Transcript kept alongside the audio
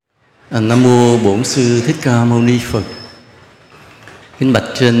Nam mô Bổn Sư Thích Ca Mâu Ni Phật. Kính bạch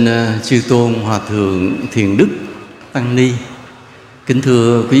trên chư tôn hòa thượng thiền đức tăng ni. Kính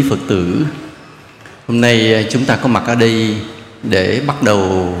thưa quý Phật tử, hôm nay chúng ta có mặt ở đây để bắt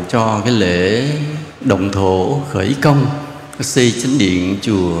đầu cho cái lễ động thổ khởi công xây chánh điện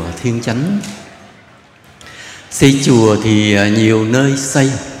chùa Thiên Chánh. Xây chùa thì nhiều nơi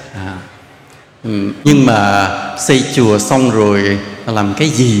xây, nhưng mà xây chùa xong rồi làm cái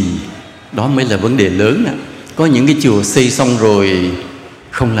gì, đó mới là vấn đề lớn. Có những cái chùa xây xong rồi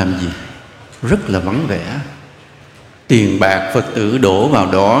không làm gì, rất là vắng vẻ. Tiền bạc Phật tử đổ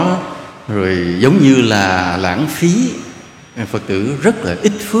vào đó rồi giống như là lãng phí. Phật tử rất là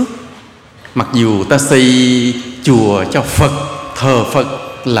ít phước. Mặc dù ta xây chùa cho Phật, thờ Phật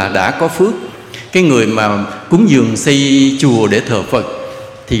là đã có phước. Cái người mà cúng dường xây chùa để thờ Phật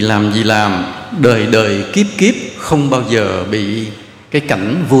thì làm gì làm, đời đời kiếp kiếp không bao giờ bị cái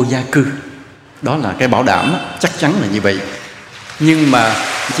cảnh vô gia cư. Đó là cái bảo đảm, chắc chắn là như vậy. Nhưng mà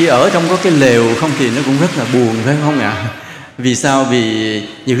chỉ ở trong có cái lều không thì nó cũng rất là buồn, phải không ạ? Vì sao? Vì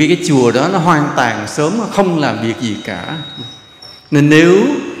nhiều khi cái chùa đó nó hoang tàn sớm, không làm việc gì cả. Nên nếu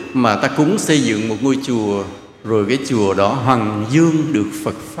mà ta cúng xây dựng một ngôi chùa, rồi cái chùa đó hoằng dương được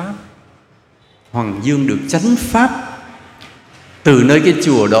Phật Pháp, hoằng dương được chánh Pháp, từ nơi cái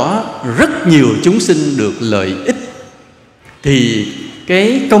chùa đó rất nhiều chúng sinh được lợi ích, thì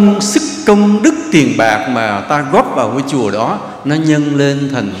cái công sức, công đức, tiền bạc mà ta góp vào ngôi chùa đó nó nhân lên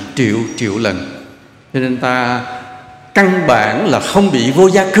thành triệu triệu lần. Cho nên ta căn bản là không bị vô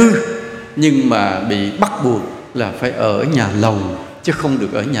gia cư, nhưng mà bị bắt buộc là phải ở nhà lầu chứ không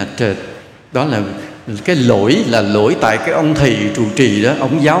được ở nhà trệt. Đó là cái lỗi, là lỗi tại cái ông thầy trụ trì đó,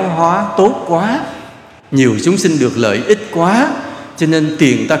 ông giáo hóa tốt quá, nhiều chúng sinh được lợi ích quá, cho nên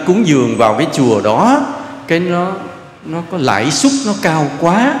tiền ta cúng dường vào cái chùa đó, cái nó có lãi suất nó cao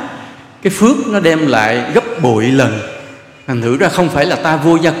quá, cái phước nó đem lại gấp bội lần. Thành thử ra không phải là ta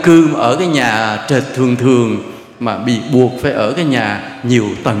vô gia cư mà ở cái nhà trệt thường thường, mà bị buộc phải ở cái nhà nhiều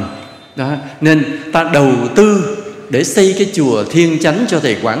tầng đó. Nên ta đầu tư để xây cái chùa Thiên Chánh cho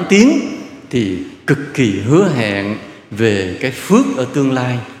thầy Quảng Tiến thì cực kỳ hứa hẹn về cái phước ở tương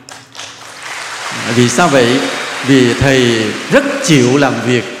lai. Vì sao vậy? Vì thầy rất chịu làm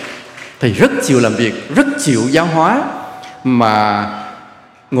việc, thầy rất chịu làm việc, rất chịu giáo hóa. Mà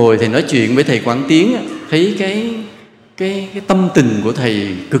ngồi thầy nói chuyện với thầy Quảng Tiến, thấy cái tâm tình của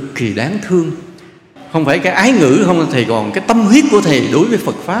thầy cực kỳ đáng thương. Không phải cái ái ngữ không, thầy còn cái tâm huyết của thầy đối với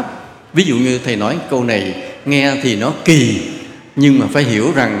Phật Pháp. Ví dụ như thầy nói câu này nghe thì nó kỳ, nhưng mà phải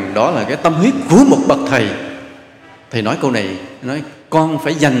hiểu rằng đó là cái tâm huyết của một bậc thầy. Thầy nói câu này, nói con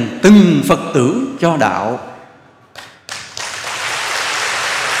phải dành từng Phật tử cho đạo.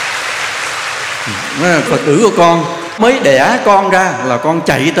 Phật tử của con mới đẻ con ra là con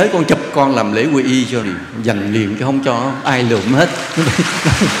chạy tới con chụp con làm lễ quy y cho liền, dành liền chứ không cho ai lượm hết.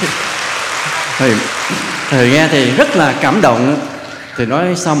 Thầy nghe thì rất là cảm động. Thầy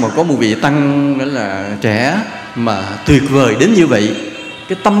nói sao mà có một vị tăng đó là trẻ mà tuyệt vời đến như vậy,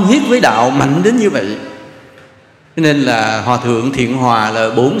 cái tâm huyết với đạo mạnh đến như vậy. Nên là Hòa Thượng Thiện Hòa là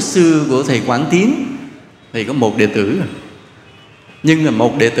bổn sư của thầy Quảng Tiến. Thầy có một đệ tử, nhưng mà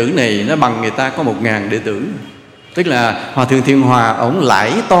một đệ tử này nó bằng người ta có 1000 đệ tử. Tức là Hòa Thượng Thiện Hòa, ổng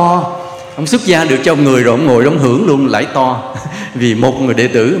lãi to, ông xuất gia được cho người rồi, ông ngồi ông hưởng luôn lãi to. Vì một người đệ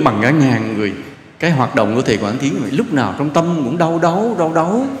tử bằng cả 1000 người. Cái hoạt động của thầy Quảng Tiến lúc nào trong tâm cũng đau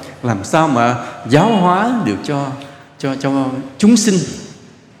đấu, làm sao mà giáo hóa được cho chúng sinh.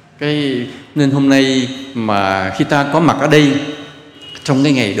 Nên hôm nay mà khi ta có mặt ở đây trong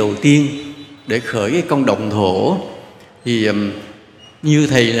cái ngày đầu tiên để khởi cái công động thổ, thì như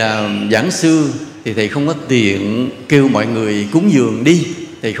thầy là giảng sư thì thầy không có tiện kêu mọi người cúng dường đi,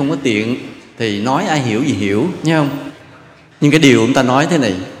 thầy không có tiện, thầy nói ai hiểu gì hiểu, nhớ không? Nhưng cái điều ông ta nói thế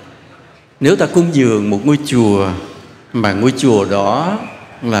này: nếu ta cúng dường một ngôi chùa mà ngôi chùa đó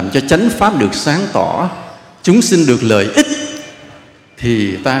làm cho chánh pháp được sáng tỏ, chúng sinh được lợi ích,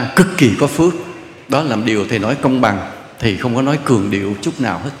 thì ta cực kỳ có phước. Đó là điều thầy nói công bằng. Thầy không có nói cường điệu chút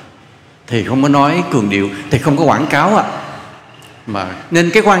nào hết. Thầy không có nói cường điệu, thầy không có quảng cáo mà nên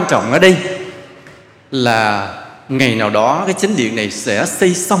cái quan trọng ở đây là ngày nào đó cái chánh điện này sẽ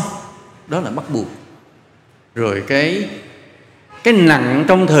xây xong. Đó là bắt buộc. Rồi cái nặng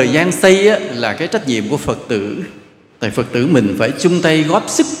trong thời gian xây là cái trách nhiệm của Phật tử. Tại Phật tử mình phải chung tay góp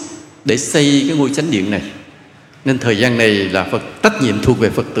sức để xây cái ngôi chánh điện này. Nên thời gian này là trách nhiệm thuộc về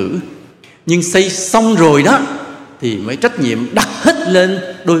Phật tử. Nhưng xây xong rồi đó thì mới trách nhiệm đặt hết lên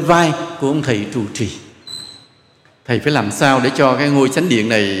đôi vai của ông thầy trụ trì. Thầy phải làm sao để cho cái ngôi chánh điện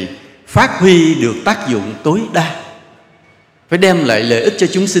này phát huy được tác dụng tối đa. phải đem lại lợi ích cho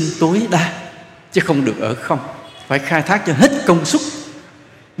chúng sinh tối đa, chứ không được ở không. Phải khai thác cho hết công suất.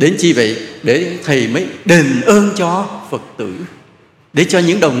 Đến chi vậy? Để Thầy mới đền ơn cho Phật tử, để cho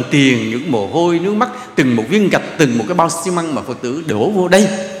những đồng tiền, những mồ hôi, nước mắt, từng một viên gạch, từng một cái bao xi măng mà Phật tử đổ vô đây,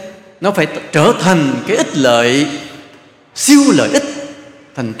 nó phải trở thành cái ích lợi, siêu lợi ích,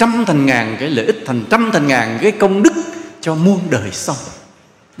 thành trăm thành ngàn cái lợi ích, thành trăm thành ngàn cái công đức cho muôn đời sau.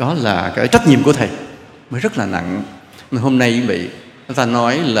 Đó là cái trách nhiệm của Thầy, mới rất là nặng. Mà hôm nay vậy, người ta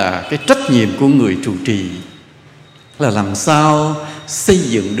nói là cái trách nhiệm của người trụ trì là làm sao xây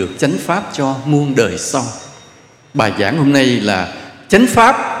dựng được chánh pháp cho muôn đời sau. Bài giảng hôm nay là chánh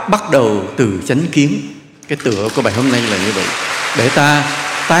pháp bắt đầu từ chánh kiến. Cái tựa của bài hôm nay là như vậy, để ta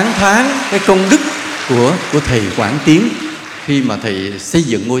tán thán cái công đức của Thầy Quảng Tiến khi mà Thầy xây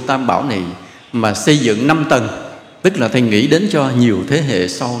dựng ngôi Tam Bảo này, mà xây dựng 5 tầng, tức là Thầy nghĩ đến cho nhiều thế hệ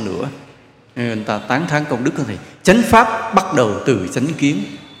sau nữa. Người ta tán thán công đức của Thầy. Chánh pháp bắt đầu từ chánh kiến.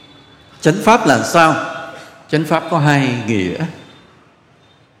 Chánh pháp là sao? Chánh pháp có 2 nghĩa.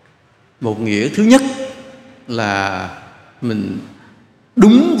 Một nghĩa thứ nhất là mình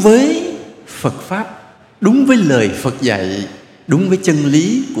đúng với Phật Pháp, đúng với lời Phật dạy, đúng với chân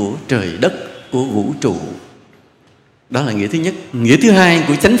lý của trời đất, của vũ trụ. Đó là nghĩa thứ nhất. Nghĩa thứ hai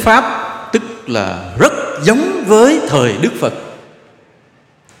của chánh pháp tức là rất giống với thời Đức Phật,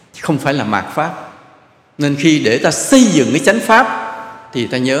 không phải là mạt pháp. Nên khi để ta xây dựng cái chánh pháp thì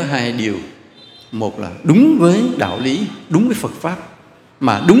ta nhớ 2 điều. Một là đúng với đạo lý, đúng với Phật Pháp.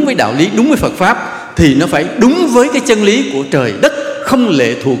 Mà đúng với đạo lý, đúng với Phật Pháp thì nó phải đúng với cái chân lý của trời đất, không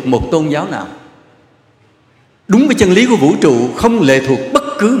lệ thuộc một tôn giáo nào. Đúng với chân lý của vũ trụ, không lệ thuộc bất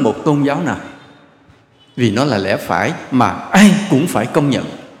cứ một tôn giáo nào. Vì nó là lẽ phải mà ai cũng phải công nhận.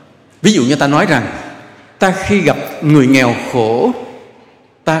 Ví dụ như ta nói rằng, ta khi gặp người nghèo khổ,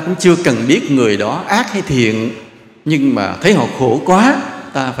 ta cũng chưa cần biết người đó ác hay thiện, nhưng mà thấy họ khổ quá,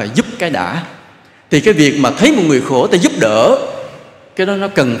 ta phải giúp cái đã. Thì cái việc mà thấy một người khổ ta giúp đỡ, cái đó nó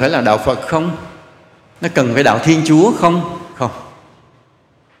cần phải là đạo Phật không? Nó cần phải đạo Thiên Chúa không? Không.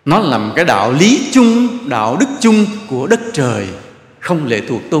 Nó là một cái đạo lý chung, đạo đức chung của đất trời, không lệ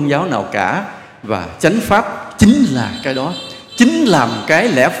thuộc tôn giáo nào cả. Và chánh pháp chính là cái đó, chính làm cái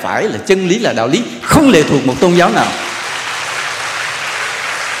lẽ phải, là chân lý, là đạo lý, không lệ thuộc một tôn giáo nào.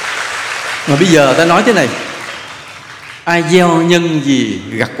 Mà bây giờ ta nói thế này, ai gieo nhân gì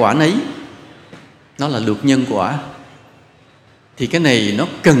gặt quả nấy, nó là luật nhân quả. Thì cái này nó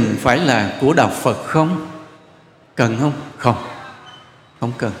cần phải là của đạo Phật không? Cần không? Không,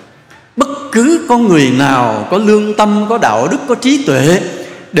 không cần. Bất cứ con người nào có lương tâm, có đạo đức, có trí tuệ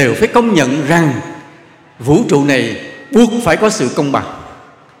đều phải công nhận rằng vũ trụ này buộc phải có sự công bằng.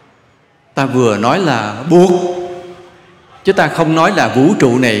 Ta vừa nói là buộc, chứ ta không nói là vũ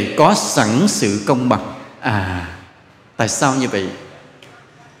trụ này có sẵn sự công bằng. Tại sao như vậy?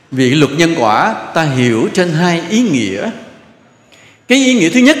 Vì luật nhân quả ta hiểu trên 2 ý nghĩa. Cái ý nghĩa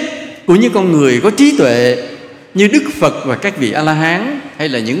thứ nhất của những con người có trí tuệ như Đức Phật và các vị A-la-hán, hay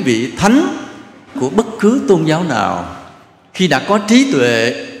là những vị thánh của bất cứ tôn giáo nào, khi đã có trí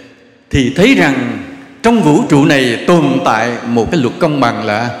tuệ thì thấy rằng trong vũ trụ này tồn tại một cái luật công bằng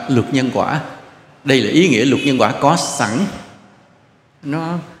là luật nhân quả. Đây là ý nghĩa luật nhân quả có sẵn.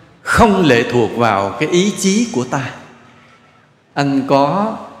 Nó không lệ thuộc vào cái ý chí của ta. Anh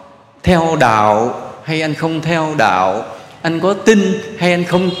có theo đạo hay anh không theo đạo, anh có tin hay anh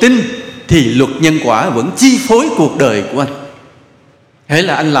không tin, thì luật nhân quả vẫn chi phối cuộc đời của anh. Hễ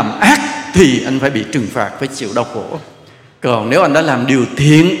là anh làm ác thì anh phải bị trừng phạt, phải chịu đau khổ. Còn nếu anh đã làm điều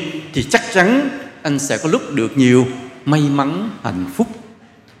thiện thì chắc chắn anh sẽ có lúc được nhiều may mắn, hạnh phúc.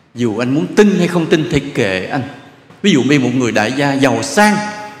 Dù anh muốn tin hay không tin thì kệ anh. Ví dụ như một người đại gia giàu sang,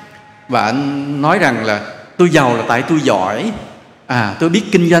 và anh nói rằng là tôi giàu là tại tôi giỏi, tôi biết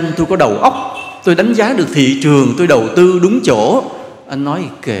kinh doanh, tôi có đầu óc, tôi đánh giá được thị trường, tôi đầu tư đúng chỗ. Anh nói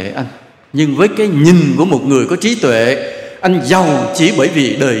kệ anh. Nhưng với cái nhìn của một người có trí tuệ, anh giàu chỉ bởi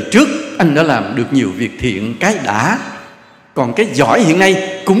vì đời trước anh đã làm được nhiều việc thiện cái đã. Còn cái giỏi hiện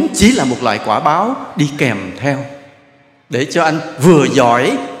nay cũng chỉ là một loại quả báo đi kèm theo, để cho anh vừa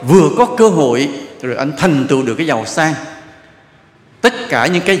giỏi vừa có cơ hội, rồi anh thành tựu được cái giàu sang. Tất cả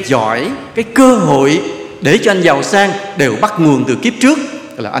những cái giỏi, cái cơ hội để cho anh giàu sang đều bắt nguồn từ kiếp trước,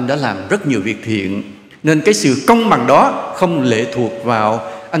 là anh đã làm rất nhiều việc thiện. Nên cái sự công bằng đó không lệ thuộc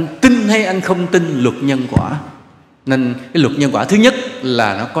vào anh tin hay anh không tin luật nhân quả. Nên cái luật nhân quả thứ nhất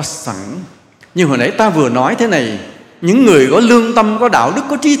là nó có sẵn. Nhưng hồi nãy ta vừa nói thế này, những người có lương tâm, có đạo đức,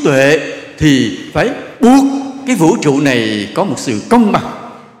 có trí tuệ thì phải buộc cái vũ trụ này có một sự công bằng.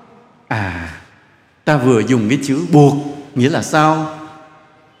 Ta vừa dùng cái chữ buộc, nghĩa là sao?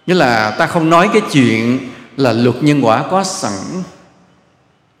 Nghĩa là ta không nói cái chuyện là luật nhân quả có sẵn.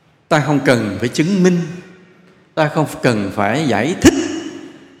 Ta không cần phải chứng minh, ta không cần phải giải thích,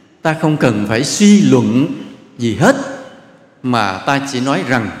 ta không cần phải suy luận gì hết, mà ta chỉ nói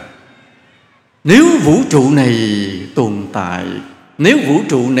rằng nếu vũ trụ này tồn tại, nếu vũ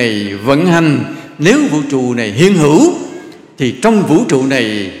trụ này vận hành, nếu vũ trụ này hiện hữu, thì trong vũ trụ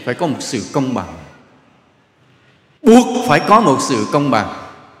này phải có một sự công bằng. Buộc phải có một sự công bằng.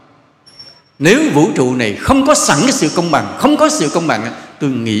 Nếu vũ trụ này không có sẵn cái sự công bằng, không có sự công bằng, tôi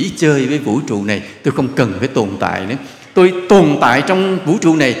nghỉ chơi với vũ trụ này, tôi không cần phải tồn tại nữa. Tôi tồn tại trong vũ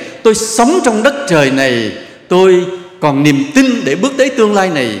trụ này, tôi sống trong đất trời này, tôi còn niềm tin để bước tới tương lai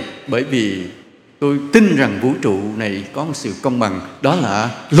này, bởi vì tôi tin rằng vũ trụ này có một sự công bằng. Đó là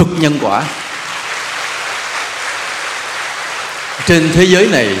luật nhân quả. Trên thế giới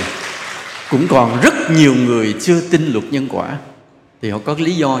này cũng còn rất nhiều người chưa tin luật nhân quả, thì họ có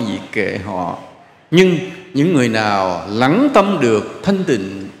lý do gì kệ họ. Nhưng những người nào lắng tâm được, thanh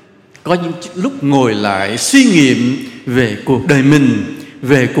tịnh, có những lúc ngồi lại suy nghiệm về cuộc đời mình,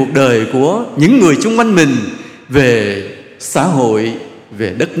 về cuộc đời của những người xung quanh mình, về xã hội,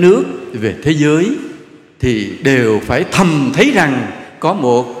 về đất nước, về thế giới, thì đều phải thầm thấy rằng có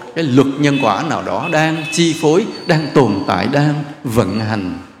một cái luật nhân quả nào đó đang chi phối, đang tồn tại, đang vận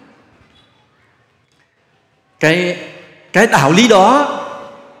hành. Cái đạo lý đó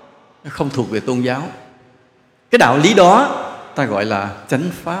không thuộc về tôn giáo. Cái đạo lý đó ta gọi là chánh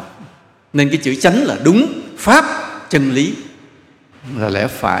pháp. Nên cái chữ chánh là đúng, pháp chân lý là lẽ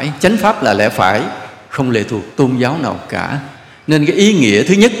phải, chánh pháp là lẽ phải, không lệ thuộc tôn giáo nào cả. Nên cái ý nghĩa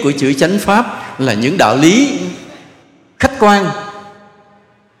thứ nhất của chữ chánh pháp là những đạo lý khách quan.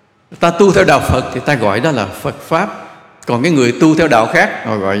 Ta tu theo đạo Phật thì ta gọi đó là Phật pháp. Còn cái người tu theo đạo khác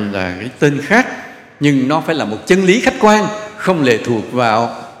họ gọi là cái tên khác. Nhưng nó phải là một chân lý khách quan, không lệ thuộc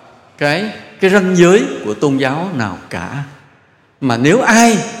vào cái ranh giới của tôn giáo nào cả. Mà nếu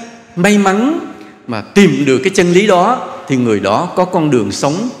ai may mắn mà tìm được cái chân lý đó, thì người đó có con đường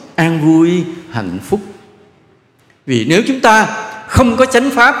sống an vui, hạnh phúc. Vì nếu chúng ta không có chánh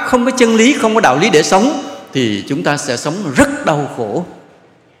pháp, không có chân lý, không có đạo lý để sống, thì chúng ta sẽ sống rất đau khổ.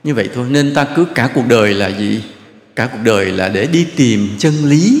 Như vậy thôi. Nên ta cứ cả cuộc đời là gì? Cả cuộc đời là để đi tìm chân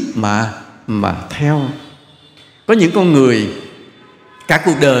lý mà theo. Có những con người cả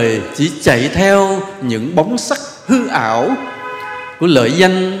cuộc đời chỉ chạy theo những bóng sắc hư ảo của lợi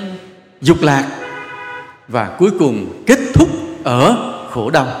danh, dục lạc, và cuối cùng kết thúc ở khổ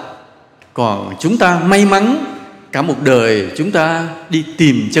đau. Còn chúng ta may mắn, cả một đời chúng ta đi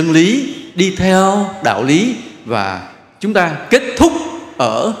tìm chân lý, đi theo đạo lý, và chúng ta kết thúc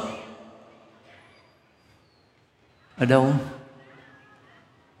ở đâu?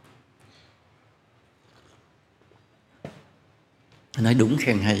 Nói đúng,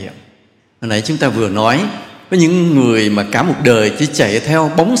 khen hay ạ. Hồi nãy chúng ta vừa nói có những người mà cả một đời chỉ chạy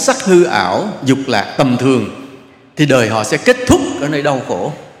theo bóng sắc hư ảo, dục lạc tầm thường, thì đời họ sẽ kết thúc ở nơi đau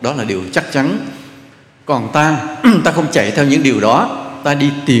khổ. Đó là điều chắc chắn. Còn ta không chạy theo những điều đó, ta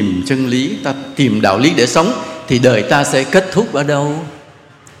đi tìm chân lý, ta tìm đạo lý để sống, thì đời ta sẽ kết thúc ở đâu?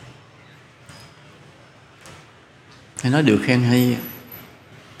 Hay nói được, khen hay.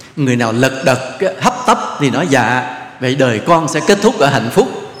 Người nào lật đật hấp tấp thì nói dạ, vậy đời con sẽ kết thúc ở hạnh phúc.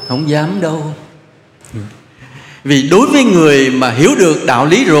 Không dám đâu. Vì đối với người mà hiểu được đạo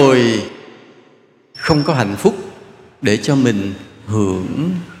lý rồi, không có hạnh phúc để cho mình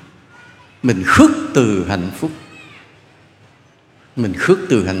hưởng. Mình khước từ hạnh phúc. Mình khước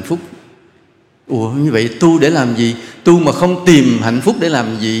từ hạnh phúc. Ủa, như vậy tu để làm gì? Tu mà không tìm hạnh phúc để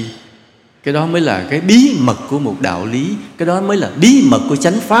làm gì? Cái đó mới là cái bí mật của một đạo lý. Cái đó mới là bí mật của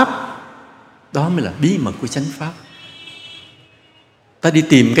chánh pháp. Đó mới là bí mật của chánh pháp. Ta đi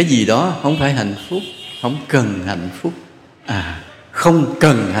tìm cái gì đó không phải hạnh phúc, không cần hạnh phúc. Không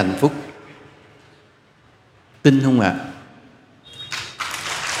cần hạnh phúc. Tin không ạ?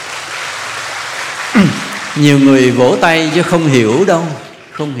 Nhiều người vỗ tay chứ không hiểu đâu.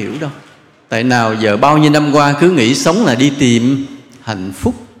 Không hiểu đâu. Tại nào giờ bao nhiêu năm qua cứ nghĩ sống là đi tìm hạnh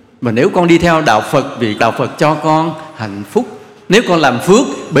phúc. Mà nếu con đi theo đạo Phật vì đạo Phật cho con hạnh phúc, nếu con làm phước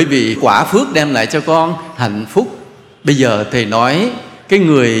bởi vì quả phước đem lại cho con hạnh phúc. Bây giờ Thầy nói cái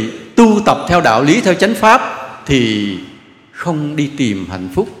người tu tập theo đạo lý, theo chánh pháp thì không đi tìm hạnh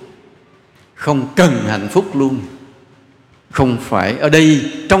phúc, không cần hạnh phúc luôn. Không phải ở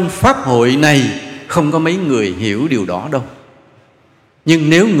đây trong pháp hội này không có mấy người hiểu điều đó đâu. Nhưng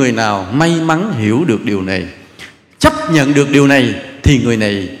nếu người nào may mắn hiểu được điều này, chấp nhận được điều này, thì người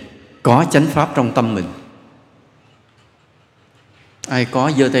này có chánh pháp trong tâm mình. Ai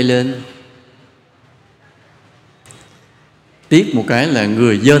có giơ tay lên. Tiếc một cái là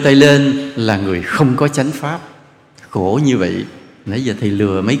người giơ tay lên là người không có chánh pháp. Khổ như vậy. Nãy giờ thầy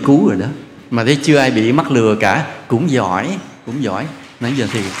lừa mấy cú rồi đó, mà thấy chưa ai bị mắc lừa cả. Cũng giỏi, cũng giỏi. Nãy giờ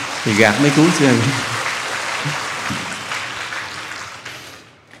thì gạt mấy cú chưa.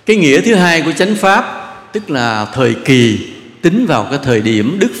 Cái nghĩa thứ hai của chánh pháp tức là thời kỳ, tính vào cái thời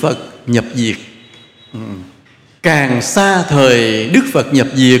điểm Đức Phật nhập diệt. Càng xa thời Đức Phật nhập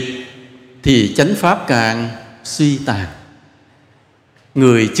diệt thì chánh pháp càng suy tàn.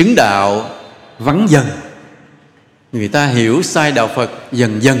 Người chứng đạo vắng dần, người ta hiểu sai đạo Phật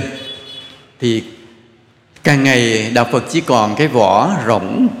dần dần, thì càng ngày đạo Phật chỉ còn cái vỏ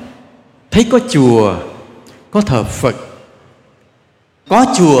rỗng. Thấy có chùa, có thờ Phật, có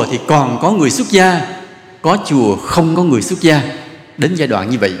chùa thì còn có người xuất gia, có chùa không có người xuất gia. Đến giai đoạn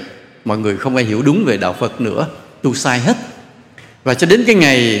như vậy, mọi người không ai hiểu đúng về đạo Phật nữa, tu sai hết. Và cho đến cái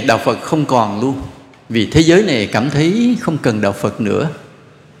ngày đạo Phật không còn luôn, vì thế giới này cảm thấy không cần đạo Phật nữa.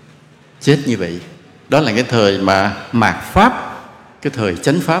 Chết như vậy. Đó là cái thời mà mạt pháp, cái thời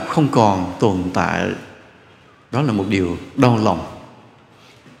chánh pháp không còn tồn tại. Đó là một điều đau lòng.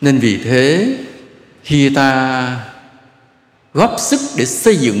 Nên vì thế, khi ta góp sức để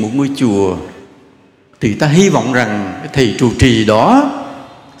xây dựng một ngôi chùa, thì ta hy vọng rằng cái thầy trụ trì đó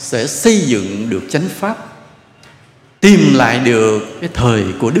sẽ xây dựng được chánh pháp, tìm lại được cái thời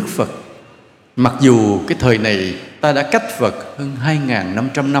của Đức Phật. Mặc dù cái thời này ta đã cách Phật hơn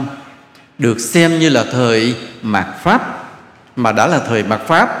 2.500 năm, được xem như là thời mạt pháp. Mà đã là thời mạt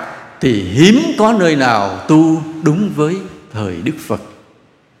pháp thì hiếm có nơi nào tu đúng với thời Đức Phật.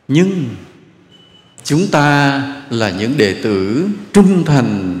 Nhưng chúng ta là những đệ tử trung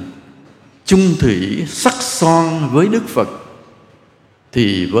thành, chung thủy, sắc son với Đức Phật,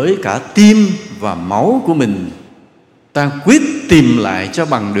 thì với cả tim và máu của mình, ta quyết tìm lại cho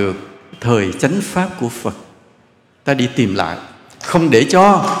bằng được thời chánh pháp của Phật. Ta đi tìm lại, không để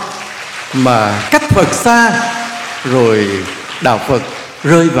cho mà cách Phật xa, rồi đạo Phật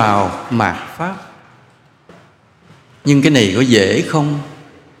rơi vào mạt pháp. Nhưng cái này có dễ không?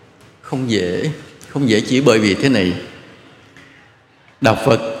 Không dễ. Không dễ chỉ bởi vì thế này. Đạo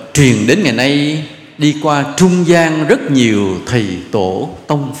Phật truyền đến ngày nay đi qua trung gian rất nhiều thầy tổ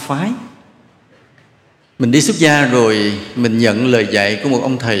tông phái. Mình đi xuất gia rồi, mình nhận lời dạy của một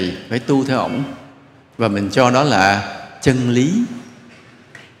ông thầy, phải tu theo ổng, và mình cho đó là chân lý.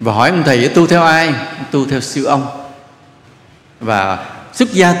 Và hỏi ông thầy tu theo ai? Tu theo sư ông. Và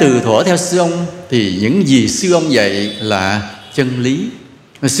xuất gia từ thuở theo sư ông, thì những gì sư ông dạy là chân lý.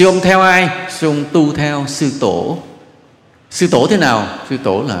 Mà sư ông theo ai? Sư ông tu theo sư tổ. Sư tổ thế nào? Sư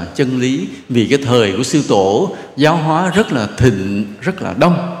tổ là chân lý. Vì cái thời của sư tổ giáo hóa rất là thịnh, rất là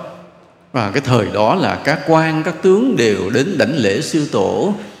đông. Và cái thời đó là các quan, các tướng đều đến đảnh lễ sư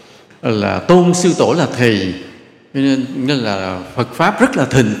tổ, là tôn sư tổ là thầy. Nên là Phật Pháp rất là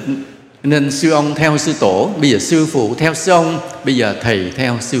thịnh. Nên sư ông theo sư tổ, bây giờ sư phụ theo sư ông, bây giờ thầy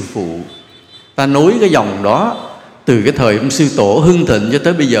theo sư phụ. Ta nối cái dòng đó từ cái thời ông sư tổ hưng thịnh cho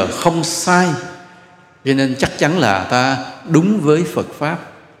tới bây giờ không sai. Cho nên chắc chắn là ta đúng với Phật Pháp.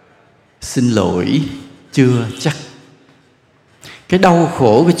 Xin lỗi, chưa chắc. Cái đau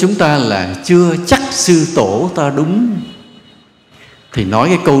khổ của chúng ta là chưa chắc sư tổ ta đúng. Thì nói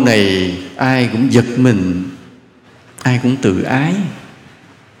cái câu này ai cũng giật mình, ai cũng tự ái.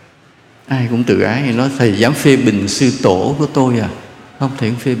 Ai cũng tự ái. Nói thầy dám phê bình sư tổ của tôi à? Không, thầy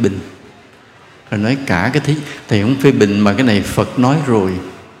không phê bình. Rồi nói cả cái thế, thầy không phê bình mà cái này Phật nói rồi.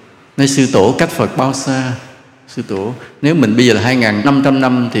 Nói sư tổ cách Phật bao xa? Sư tổ, nếu mình bây giờ là 2.500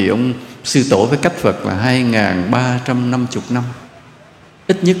 năm thì ông sư tổ phải cách Phật là 2.350 năm.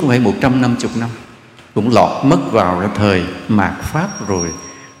 Ít nhất cũng phải 150 năm. Cũng lọt mất vào cái thời mạt Pháp rồi.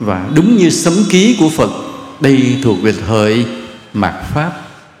 Và đúng như sấm ký của Phật, đây thuộc về thời mạt Pháp.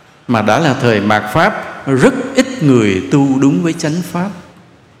 Mà đã là thời mạt Pháp, rất ít người tu đúng với chánh Pháp.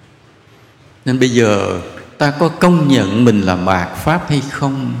 Nên bây giờ ta có công nhận mình là mạt Pháp hay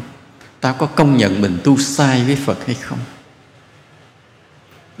không? Ta có công nhận mình tu sai với Phật hay không?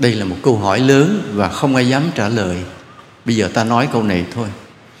 Đây là một câu hỏi lớn và không ai dám trả lời. Bây giờ ta nói câu này thôi.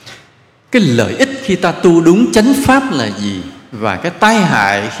 Cái lợi ích khi ta tu đúng chánh Pháp là gì? Và cái tai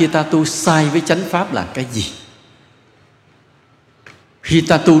hại khi ta tu sai với chánh Pháp là cái gì? Khi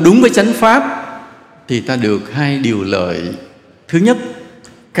ta tu đúng với chánh Pháp thì ta được hai điều lợi. Thứ nhất,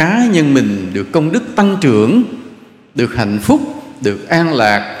 cá nhân mình được công đức tăng trưởng, được hạnh phúc, được an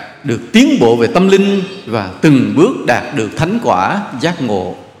lạc, được tiến bộ về tâm linh và từng bước đạt được thánh quả giác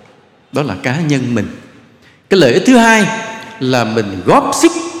ngộ. Đó là cá nhân mình. Cái lợi ích thứ hai là mình góp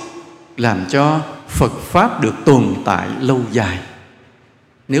sức làm cho Phật Pháp được tồn tại lâu dài.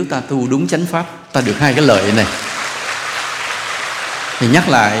 Nếu ta tu đúng chánh Pháp, ta được hai cái lợi này. Thì nhắc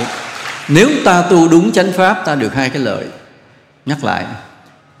lại, nếu ta tu đúng chánh pháp, ta được hai cái lợi. Nhắc lại,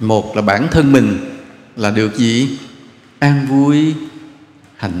 một là bản thân mình là được gì? An vui,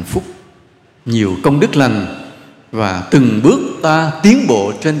 hạnh phúc, nhiều công đức lành, và từng bước ta tiến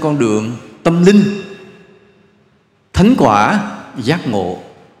bộ trên con đường tâm linh, thánh quả, giác ngộ.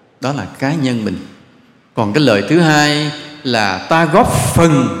 Đó là cá nhân mình. Còn cái lợi thứ hai là ta góp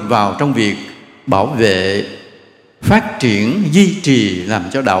phần vào trong việc bảo vệ, phát triển, duy trì, làm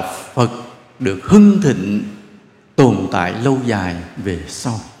cho đạo Phật được hưng thịnh, tồn tại lâu dài về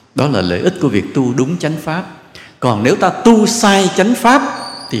sau. Đó là lợi ích của việc tu đúng chánh pháp. Còn nếu ta tu sai chánh pháp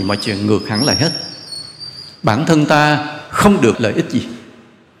thì mọi chuyện ngược hẳn lại hết. Bản thân ta không được lợi ích gì.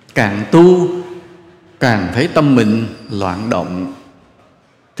 Càng tu càng thấy tâm mình loạn động,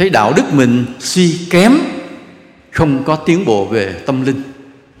 thấy đạo đức mình suy kém, không có tiến bộ về tâm linh.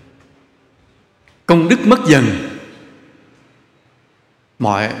 Công đức mất dần,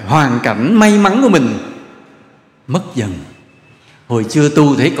 mọi hoàn cảnh may mắn của mình mất dần. Hồi chưa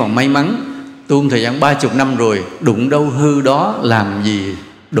tu thấy còn may mắn, tu một thời gian 30 năm rồi, đụng đâu hư đó, làm gì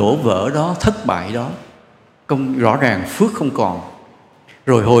đổ vỡ đó, thất bại đó, rõ ràng phước không còn.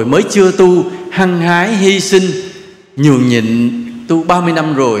 Rồi hồi mới chưa tu, hăng hái hy sinh, nhường nhịn, tu 30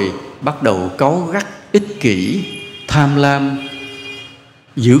 năm rồi, bắt đầu cáu gắt, ích kỷ, tham lam,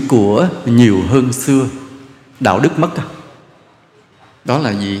 giữ của nhiều hơn xưa. Đạo đức mất à? Đó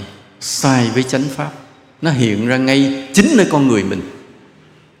là gì? Sai với chánh pháp. Nó hiện ra ngay chính nơi con người mình.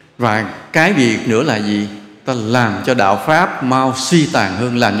 Và cái việc nữa là gì? Ta làm cho đạo pháp mau suy tàn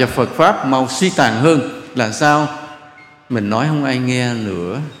hơn, làm cho Phật pháp mau suy tàn hơn. Là sao? Mình nói không ai nghe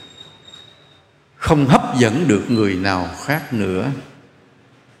nữa, không hấp dẫn được người nào khác nữa.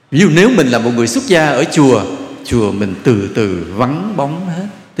 Ví dụ nếu mình là một người xuất gia ở chùa, chùa mình từ từ vắng bóng hết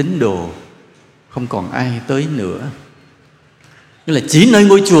tín đồ, không còn ai tới nữa. Nghĩa là chỉ nơi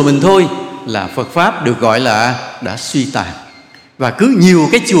ngôi chùa mình thôi là Phật pháp được gọi là đã suy tàn. Và cứ nhiều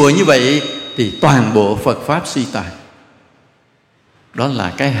cái chùa như vậy thì toàn bộ Phật pháp suy tàn. Đó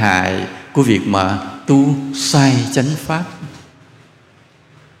là cái hại của việc mà tu sai chánh pháp.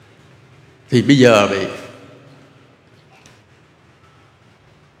 Thì bây giờ vậy,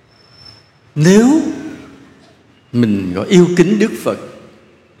 nếu mình có yêu kính Đức Phật,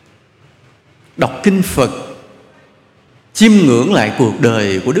 đọc kinh Phật, chiêm ngưỡng lại cuộc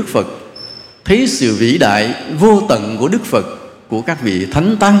đời của Đức Phật, thấy sự vĩ đại vô tận của Đức Phật, của các vị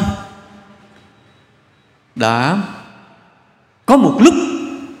Thánh Tăng, đã có một lúc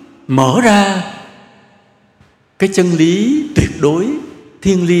mở ra cái chân lý tuyệt đối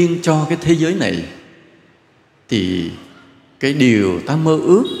thiêng liêng cho cái thế giới này, thì cái điều ta mơ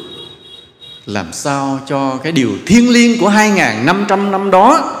ước làm sao cho cái điều thiêng liêng của 2.500 năm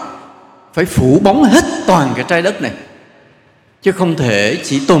đó phải phủ bóng hết toàn cái trái đất này. Chứ không thể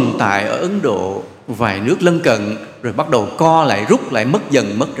chỉ tồn tại ở Ấn Độ, vài nước lân cận, rồi bắt đầu co lại, rút lại, mất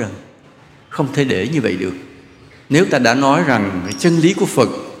dần mất dần. Không thể để như vậy được. Nếu ta đã nói rằng cái chân lý của Phật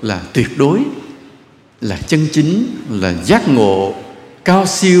là tuyệt đối, là chân chính, là giác ngộ, cao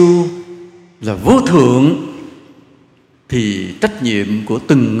siêu, là vô thượng, thì trách nhiệm của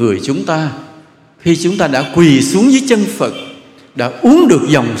từng người chúng ta, khi chúng ta đã quỳ xuống dưới chân Phật, đã uống được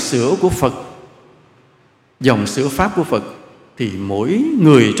dòng sữa của Phật, dòng sữa Pháp của Phật, thì mỗi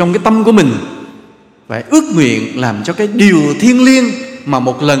người trong cái tâm của mình phải ước nguyện làm cho cái điều thiêng liêng mà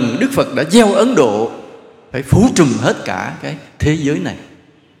một lần Đức Phật đã gieo Ấn Độ phải phủ trùm hết cả cái thế giới này.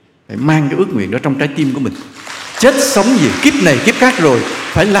 Phải mang cái ước nguyện đó trong trái tim của mình. Chết sống gì kiếp này kiếp khác rồi,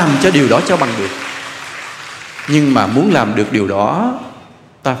 phải làm cho điều đó cho bằng được. Nhưng mà muốn làm được điều đó,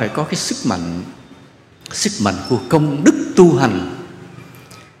 ta phải có cái sức mạnh của công đức tu hành.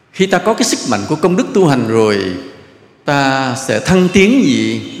 Khi ta có cái sức mạnh của công đức tu hành rồi, ta sẽ thăng tiến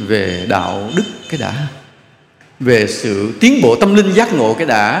gì? Về đạo đức cái đã, về sự tiến bộ tâm linh giác ngộ cái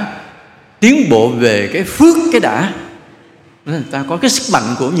đã, tiến bộ về cái phước cái đã. Nên ta có cái sức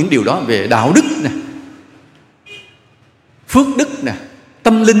mạnh của những điều đó về đạo đức nè, phước đức nè,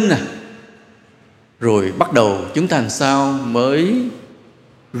 tâm linh nè. Rồi bắt đầu chúng ta làm sao mới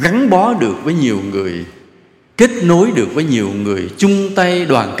gắn bó được với nhiều người, kết nối được với nhiều người, chung tay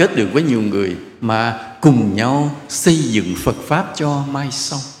đoàn kết được với nhiều người, mà cùng nhau xây dựng Phật Pháp cho mai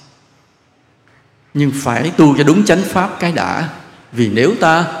sau. Nhưng phải tu cho đúng chánh Pháp cái đã. Vì nếu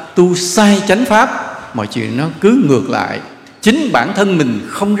ta tu sai chánh Pháp, mọi chuyện nó cứ ngược lại. Chính bản thân mình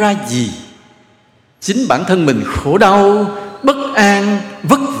không ra gì, chính bản thân mình khổ đau, bất an,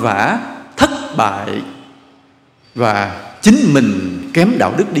 vất vả, thất bại, và chính mình kém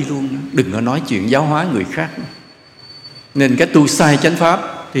đạo đức đi luôn. Đừng có nói chuyện giáo hóa người khác. Nên cái tu sai chánh Pháp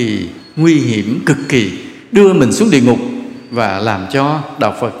thì nguy hiểm cực kỳ, đưa mình xuống địa ngục, và làm cho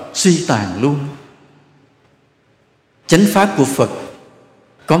đạo Phật suy tàn luôn. Chánh pháp của Phật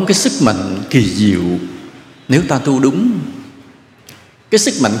có một cái sức mạnh kỳ diệu nếu ta tu đúng. Cái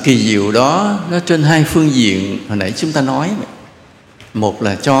sức mạnh kỳ diệu đó nó trên hai phương diện hồi nãy chúng ta nói. Một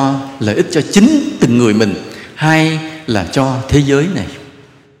là cho lợi ích cho chính từng người mình, hai là cho thế giới này.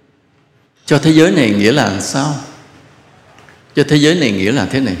 Cho thế giới này nghĩa là làm sao? Cho thế giới này nghĩa là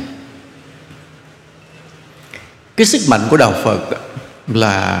thế này. Cái sức mạnh của đạo Phật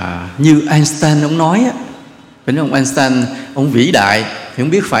là như Einstein ông nói á. Phải nói ông Einstein, ông vĩ đại, thì không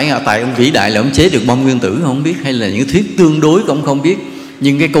biết phải tại ông vĩ đại là ông chế được bom nguyên tử không biết, hay là những thuyết tương đối ông không biết.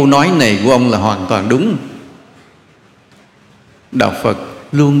 Nhưng cái câu nói này của ông là hoàn toàn đúng. Đạo Phật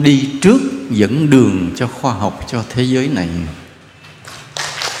luôn đi trước dẫn đường cho khoa học, cho thế giới này.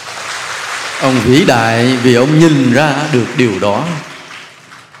 Ông vĩ đại vì ông nhìn ra được điều đó.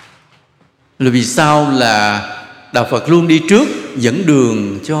 Là vì sao là đạo Phật luôn đi trước dẫn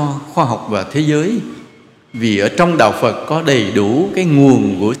đường cho khoa học và thế giới? Vì ở trong đạo Phật có đầy đủ cái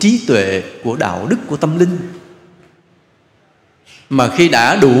nguồn của trí tuệ, của đạo đức, của tâm linh. Mà khi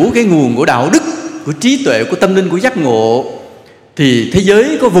đã đủ cái nguồn của đạo đức, của trí tuệ, của tâm linh, của giác ngộ, thì thế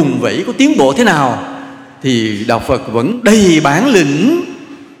giới có vùng vẫy, có tiến bộ thế nào, thì đạo Phật vẫn đầy bản lĩnh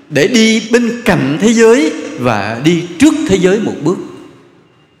để đi bên cạnh thế giới và đi trước thế giới một bước.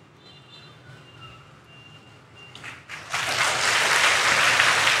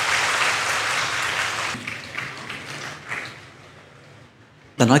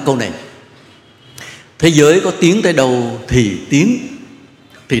 Ta nói câu này: thế giới có tiến tới đâu thì tiến,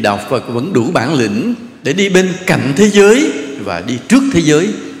 thì đạo Phật vẫn đủ bản lĩnh để đi bên cạnh thế giới và đi trước thế giới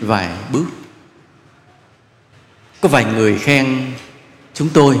vài bước. Có vài người khen chúng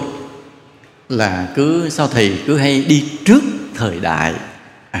tôi là sao thầy cứ hay đi trước thời đại.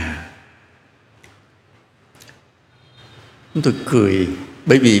 Tôi cười,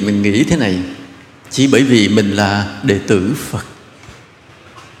 bởi vì mình nghĩ thế này: chỉ bởi vì mình là đệ tử Phật,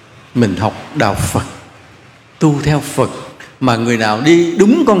 mình học đạo Phật, tu theo Phật, mà người nào đi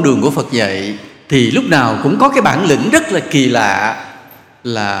đúng con đường của Phật dạy thì lúc nào cũng có cái bản lĩnh rất là kỳ lạ,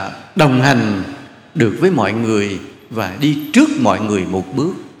 là đồng hành được với mọi người và đi trước mọi người một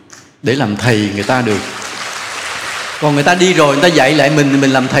bước để làm thầy người ta được. Còn người ta đi rồi, người ta dạy lại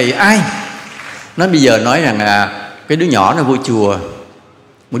mình làm thầy ai? Bây giờ nói rằng cái đứa nhỏ nó vô chùa,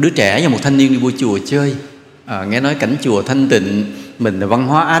 một đứa trẻ và một thanh niên đi vô chùa chơi, nghe nói cảnh chùa thanh tịnh, mình là văn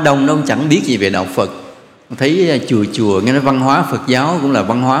hóa Á Đông, nó chẳng biết gì về đạo Phật. Thấy chùa nghe nói văn hóa Phật giáo cũng là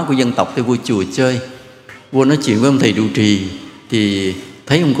văn hóa của dân tộc, thì vô chùa chơi. Vô nói chuyện với ông thầy trụ trì thì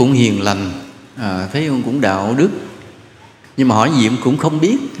thấy ông cũng hiền lành, thấy ông cũng đạo đức, nhưng mà hỏi gì ông cũng không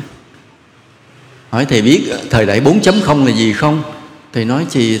biết. Hỏi thầy biết thời đại 4.0 là gì không? Thầy nói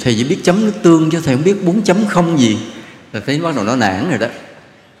thầy chỉ biết chấm nước tương chứ thầy không biết 4.0 gì. Là thấy bắt đầu nó nản rồi đó.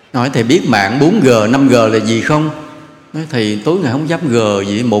 Hỏi thầy biết mạng 4G, 5G là gì không? Nói thầy tối ngày không dám G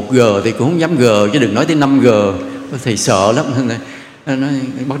gì, 1G thì cũng không dám G, chứ đừng nói tới 5G. Thầy sợ lắm. Nói,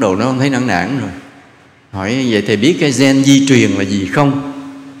 bắt đầu nó thấy nản nản rồi. Hỏi vậy thầy biết cái gen di truyền là gì không?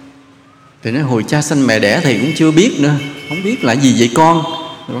 Thầy nói hồi cha sanh mẹ đẻ thầy cũng chưa biết nữa, không biết là gì vậy con.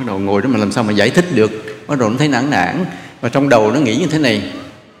 Rồi bắt đầu ngồi đó mà làm sao mà giải thích được. Bắt đầu nó thấy nản nản. Và trong đầu nó nghĩ như thế này: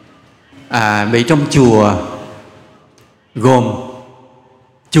 vậy trong chùa gồm,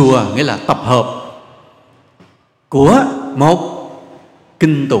 chùa nghĩa là tập hợp của một,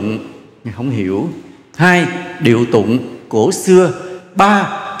 kinh tụng không hiểu, hai, điệu tụng cổ xưa,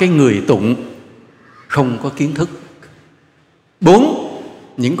 ba, cái người tụng không có kiến thức, bốn,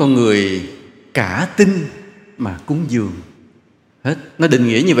 những con người cả tin mà cúng dường. Hết. Nó định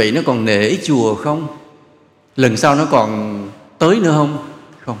nghĩa như vậy, nó còn nể chùa không? Lần sau nó còn tới nữa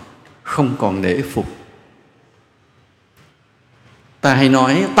không? Không còn nể phục. Ta hay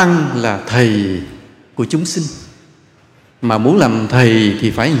nói tăng là thầy của chúng sinh, mà muốn làm thầy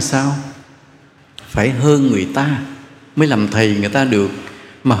thì phải làm sao? Phải hơn người ta mới làm thầy người ta được.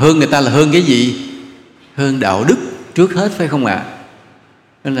 Mà hơn người ta là hơn cái gì? Hơn đạo đức trước hết, phải không ạ?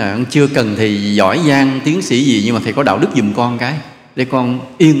 Nên là chưa cần thầy giỏi giang tiến sĩ gì, nhưng mà thầy có đạo đức giùm con cái, để con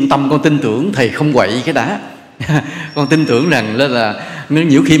yên tâm, con tin tưởng thầy không quậy cái đã. Con tin tưởng rằng là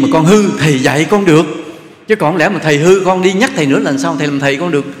nhiều khi mà con hư thầy dạy con được, chứ còn không lẽ mà thầy hư con đi nhắc thầy nữa lần sau thầy làm thầy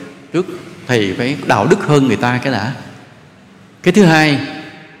con được. Trước thầy phải đạo đức hơn người ta cái đã. Cái thứ hai,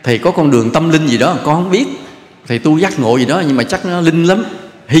 thầy có con đường tâm linh gì đó con không biết, thầy tu giác ngộ gì đó nhưng mà chắc nó linh lắm,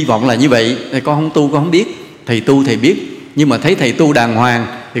 hy vọng là như vậy. Thầy con không tu con không biết, thầy tu thầy biết, nhưng mà thấy thầy tu đàng hoàng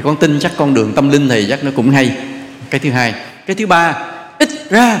thì con tin chắc con đường tâm linh thầy chắc nó cũng hay. Cái thứ hai. Cái thứ ba, ít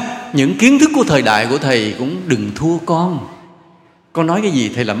ra những kiến thức của thời đại của thầy cũng đừng thua con. Con nói cái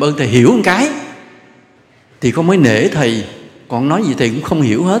gì thầy làm ơn thầy hiểu một cái thì con mới nể thầy, Con nói gì thầy cũng không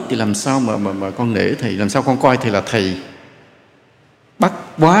hiểu hết, thì làm sao mà con nể thầy, làm sao con coi thầy là thầy. Bắt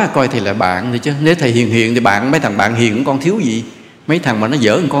quá coi thầy là bạn thôi chứ. Nếu thầy hiền thì bạn, mấy thằng bạn hiền con thiếu gì. Mấy thằng mà nó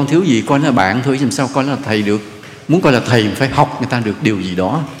dở con thiếu gì, coi nó là bạn thôi, làm sao coi nó là thầy được. Muốn coi là thầy phải học người ta được điều gì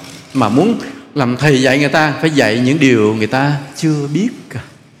đó. Mà muốn làm thầy dạy người ta, phải dạy những điều người ta chưa biết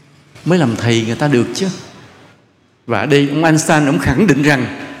mới làm thầy người ta được chứ. Và ở đây ông Einstein, ông khẳng định rằng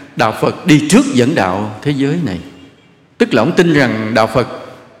đạo Phật đi trước dẫn đạo thế giới này. Tức là ông tin rằng đạo Phật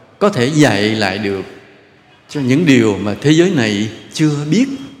có thể dạy lại được cho những điều mà thế giới này chưa biết.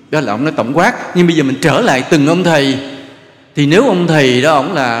 Đó là ông nói tổng quát. Nhưng bây giờ mình trở lại từng ông thầy. Thì nếu ông thầy đó,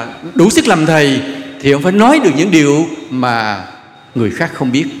 ông là đủ sức làm thầy, thì ông phải nói được những điều mà người khác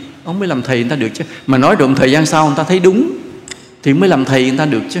không biết, ông mới làm thầy người ta được chứ. Mà nói được thời gian sau người ta thấy đúng thì mới làm thầy người ta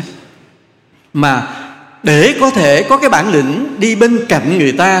được chứ. Mà để có thể có cái bản lĩnh đi bên cạnh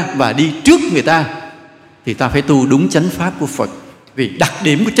người ta và đi trước người ta, thì ta phải tu đúng chánh pháp của Phật. Vì đặc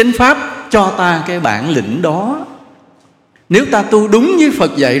điểm của chánh pháp cho ta cái bản lĩnh đó. Nếu ta tu đúng như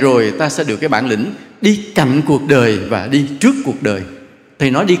Phật dạy rồi, ta sẽ được cái bản lĩnh đi cạnh cuộc đời và đi trước cuộc đời.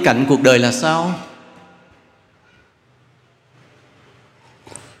 Thầy nói đi cạnh cuộc đời là sao?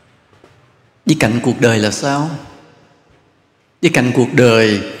 Đi cạnh cuộc đời là sao? Đi cạnh cuộc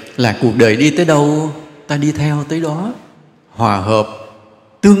đời là cuộc đời đi tới đâu, ta đi theo tới đó. Hòa hợp,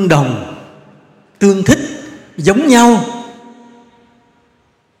 tương đồng, tương thích, giống nhau,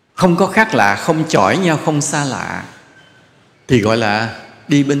 không có khác lạ, không chỏi nhau, không xa lạ, thì gọi là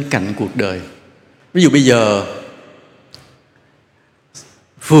đi bên cạnh cuộc đời. Ví dụ bây giờ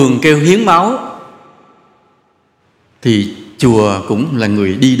phường kêu hiến máu, thì chùa cũng là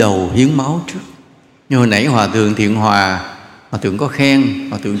người đi đầu hiến máu trước. Nhưng hồi nãy Hòa Thượng Thiện Hòa, Hòa Thượng có khen,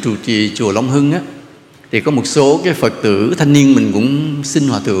 Hòa Thượng trụ trì chùa Long Hưng á, thì có một số cái Phật tử thanh niên mình cũng xin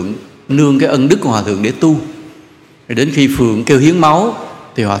Hòa Thượng nương cái ân đức của Hòa Thượng để tu. Rồi đến khi phường kêu hiến máu,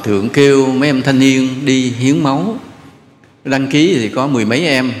 thì Hòa Thượng kêu mấy em thanh niên đi hiến máu. Đăng ký thì có mười mấy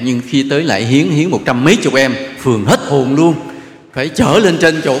em, nhưng khi tới lại hiến 100 mấy chục em, phường hết hồn luôn, phải chở lên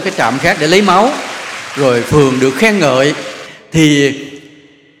trên chỗ cái trạm khác để lấy máu. Rồi phường được khen ngợi. Thì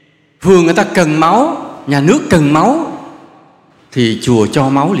phường người ta cần máu, nhà nước cần máu, thì chùa cho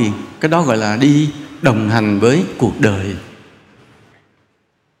máu liền. Cái đó gọi là đi đồng hành với cuộc đời,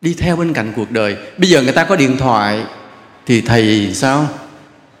 đi theo bên cạnh cuộc đời. Bây giờ người ta có điện thoại, thì thầy sao?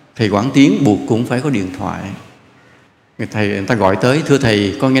 Thầy Quảng Tiến buộc cũng phải có điện thoại. Người ta gọi tới, thưa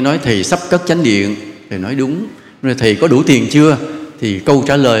thầy, con nghe nói thầy sắp cất chánh điện. Thầy nói đúng. Rồi thầy có đủ tiền chưa? Thì câu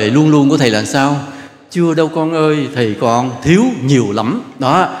trả lời luôn luôn của thầy là sao? Chưa đâu con ơi, thầy còn thiếu nhiều lắm.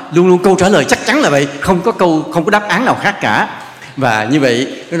 Đó, luôn luôn câu trả lời chắc chắn là vậy, không có đáp án nào khác cả. Và như vậy,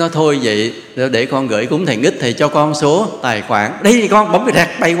 nó nói thôi vậy để con gửi cúng thầy ít, thầy cho con số tài khoản. Đây thì con bấm cái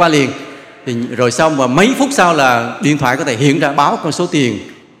rẹt bay qua liền. Thì rồi xong mà mấy phút sau là điện thoại của thầy hiện ra báo con số tiền.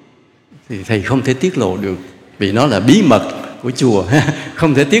 Thì thầy không thể tiết lộ được, vì nó là bí mật của chùa,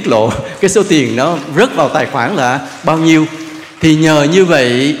 không thể tiết lộ cái số tiền nó rớt vào tài khoản là bao nhiêu. Thì nhờ như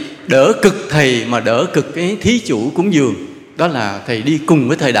vậy đỡ cực thầy mà đỡ cực cái thí chủ cúng dường. Đó là thầy đi cùng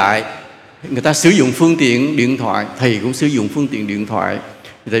với thời đại. Người ta sử dụng phương tiện điện thoại, thầy cũng sử dụng phương tiện điện thoại.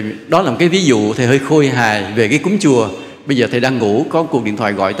 Thì đó là một cái ví dụ thầy hơi khôi hài về cái cúng chùa. Bây giờ thầy đang ngủ, có một cuộc điện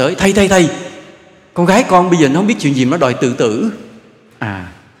thoại gọi tới, thầy, con gái con bây giờ nó không biết chuyện gì, nó đòi tự tử.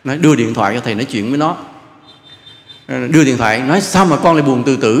 Nói đưa điện thoại cho thầy nói chuyện với nó. Đưa điện thoại, nói sao mà con lại buồn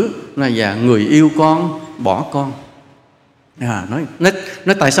tự tử? Nói dạ người yêu con bỏ con.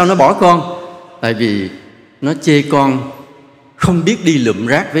 Nói tại sao nó bỏ con? Tại vì nó chê con không biết đi lượm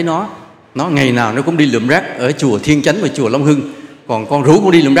rác với nó. Nó ngày nào nó cũng đi lượm rác ở chùa Thiên Chánh và chùa Long Hưng. Còn con rủ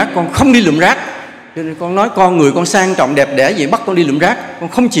con đi lượm rác, con không đi lượm rác. Cho nên con nói con người con sang trọng đẹp đẽ vậy, bắt con đi lượm rác, con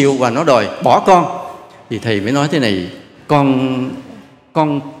không chịu và nó đòi bỏ con. Thì thầy mới nói thế này,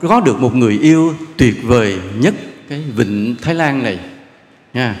 con có được một người yêu tuyệt vời nhất cái vịnh Thái Lan này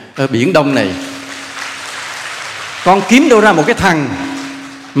nha, ở Biển Đông này. Con kiếm đâu ra một cái thằng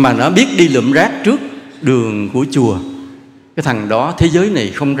mà nó biết đi lượm rác trước đường của chùa. Cái thằng đó thế giới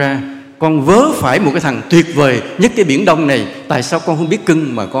này không ra. Con vớ phải một cái thằng tuyệt vời nhất cái Biển Đông này. Tại sao con không biết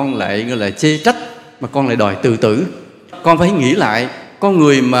cưng mà con lại gọi là chê trách, mà con lại đòi tự tử? Con phải nghĩ lại, con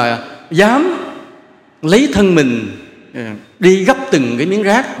người mà dám lấy thân mình đi gấp từng cái miếng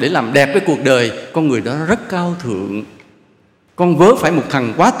rác để làm đẹp cái cuộc đời, con người đó rất cao thượng. Con vớ phải một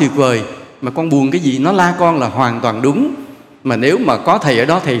thằng quá tuyệt vời, mà con buồn cái gì? Nó la con là hoàn toàn đúng. Mà nếu mà có thầy ở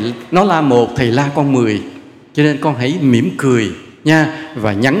đó, thầy nó la một, thầy la con 10. Cho nên con hãy mỉm cười nha,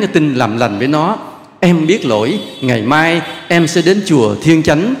 và nhắn cái tin làm lành với nó. Em biết lỗi, ngày mai em sẽ đến chùa Thiên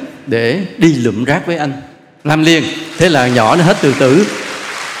Chánh để đi lượm rác với anh. Làm liền. Thế là nhỏ nó hết tự tử.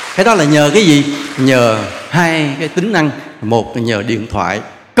 Cái đó là nhờ cái gì? Nhờ hai cái tính năng Một là nhờ điện thoại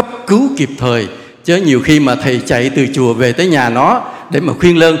cấp cứu kịp thời, chứ nhiều khi mà thầy chạy từ chùa về tới nhà nó để mà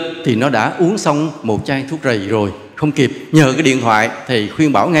khuyên lơn thì nó đã uống xong một chai thuốc rầy rồi, không kịp. Nhờ cái điện thoại thầy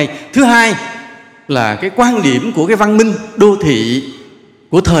khuyên bảo ngay. Thứ hai là cái quan điểm của cái văn minh đô thị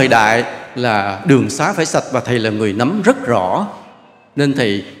của thời đại là đường xá phải sạch, và thầy là người nắm rất rõ, nên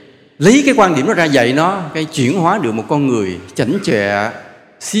thầy lấy cái quan điểm đó ra dạy nó, cái chuyển hóa được một con người chảnh chọe,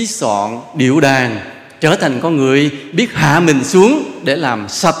 xí xọn, điệu đàn, trở thành con người biết hạ mình xuống để làm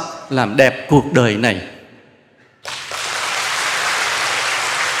sạch, làm đẹp cuộc đời này.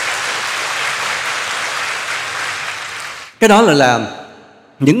 Cái đó là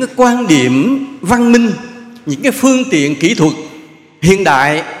những cái quan điểm văn minh, những cái phương tiện kỹ thuật hiện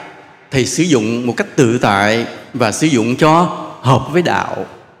đại thầy sử dụng một cách tự tại và sử dụng cho hợp với đạo,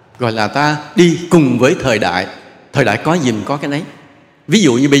 gọi là ta đi cùng với thời đại. Thời đại có gì mình có cái nấy. Ví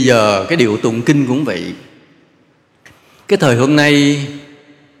dụ như bây giờ cái điệu tụng kinh cũng vậy. Cái thời hôm nay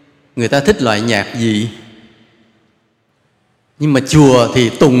người ta thích loại nhạc gì, nhưng mà chùa thì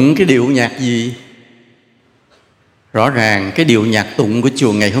tụng cái điệu nhạc gì? Rõ ràng cái điệu nhạc tụng của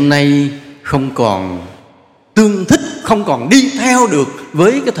chùa ngày hôm nay không còn tương thích, không còn đi theo được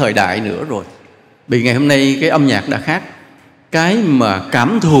với cái thời đại nữa rồi. Vì ngày hôm nay cái âm nhạc đã khác, cái mà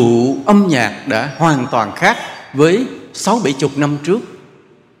cảm thụ âm nhạc đã hoàn toàn khác với 60-70 năm trước,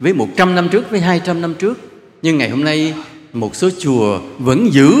 với 100 năm trước, với 200 năm trước. Nhưng ngày hôm nay một số chùa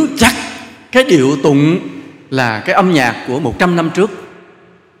vẫn giữ chắc cái điệu tụng là cái âm nhạc của 100 năm trước.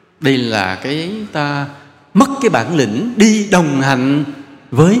 Đây là cái ta mất cái bản lĩnh đi đồng hành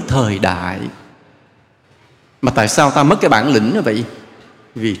với thời đại. Mà tại sao ta mất cái bản lĩnh đó vậy?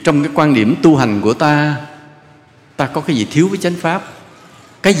 Vì trong cái quan điểm tu hành của ta có cái gì thiếu với chánh pháp.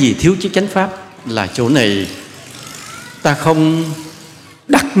 Cái gì thiếu với chánh pháp là chỗ này ta không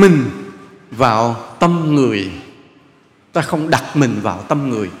đặt mình vào tâm người. Ta không đặt mình vào tâm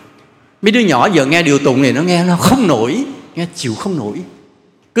người. Mấy đứa nhỏ giờ nghe điều tụng này nó nghe nó không nổi, nghe chịu không nổi,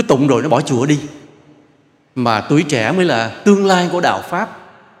 cứ tụng rồi nó bỏ chùa đi. Mà tuổi trẻ mới là tương lai của đạo Pháp,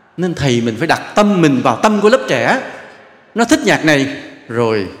 nên thầy mình phải đặt tâm mình vào tâm của lớp trẻ. Nó thích nhạc này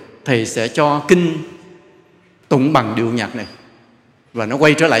rồi thầy sẽ cho kinh tụng bằng điệu nhạc này, và nó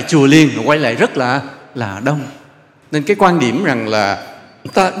quay trở lại chùa liền, nó quay lại rất là đông. Nên cái quan điểm rằng là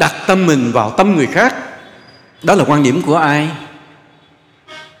ta đặt tâm mình vào tâm người khác, đó là quan điểm của ai?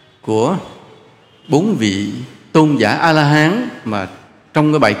 Của 4 vị tôn giả A-la-hán mà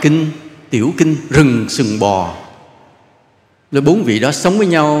trong cái bài kinh tiểu kinh rừng sừng bò. Là 4 vị đó sống với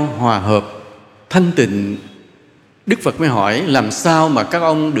nhau hòa hợp, thanh tịnh. Đức Phật mới hỏi làm sao mà các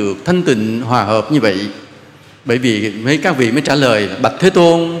ông được thanh tịnh hòa hợp như vậy? Bởi vì mấy các vị mới trả lời là bạch Thế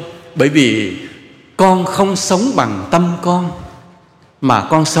Tôn, bởi vì con không sống bằng tâm con, mà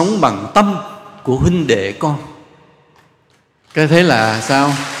con sống bằng tâm của huynh đệ con. Cái thế là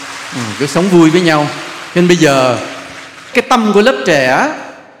sao? Cứ sống vui với nhau. Nên bây giờ cái tâm của lớp trẻ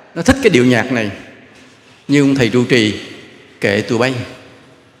nó thích cái điệu nhạc này. Như ông thầy trụ trì, kệ tụi bay,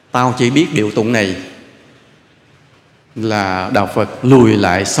 tao chỉ biết điệu tụng này là đạo Phật lùi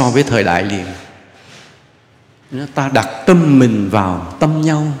lại so với thời đại liền. Ta đặt tâm mình vào tâm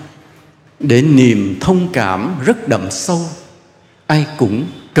nhau để niềm thông cảm rất đậm sâu. Ai cũng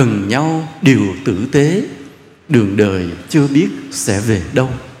cần nhau điều tử tế, đường đời chưa biết sẽ về đâu.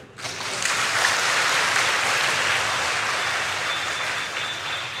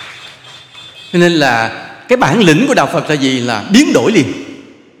 Cho nên là cái bản lĩnh của đạo Phật là gì? Là biến đổi liền,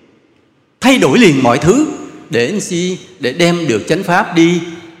 thay đổi liền mọi thứ để đem được chánh pháp đi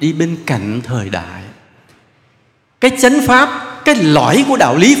bên cạnh thời đại. Cái chánh pháp, cái lõi của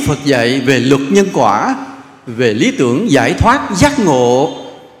đạo lý Phật dạy về luật nhân quả, về lý tưởng giải thoát giác ngộ,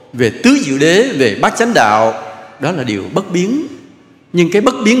 về tứ diệu đế, về bát chánh đạo, đó là điều bất biến. Nhưng cái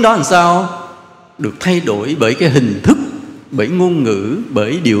bất biến đó làm sao? Được thay đổi bởi cái hình thức, bởi ngôn ngữ,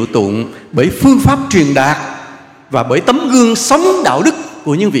 bởi điệu tụng, bởi phương pháp truyền đạt, và bởi tấm gương sống đạo đức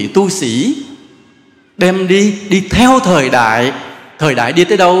của những vị tu sĩ. Đem đi theo thời đại. Thời đại đi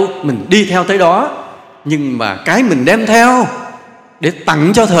tới đâu mình đi theo tới đó. Nhưng mà cái mình đem theo để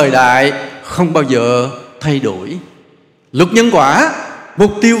tặng cho thời đại không bao giờ thay đổi. Luật nhân quả,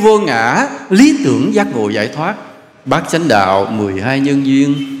 mục tiêu vô ngã, lý tưởng giác ngộ giải thoát, bát chánh đạo, 12 nhân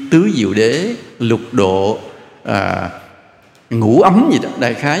duyên, tứ diệu đế, lục độ, ngũ ấm gì đó,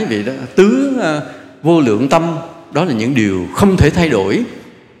 đại khái vậy đó, tứ vô lượng tâm. Đó là những điều không thể thay đổi.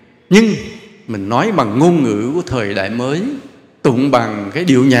 Nhưng mình nói bằng ngôn ngữ của thời đại mới, tụng bằng cái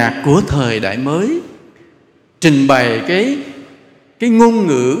điệu nhạc của thời đại mới, trình bày cái ngôn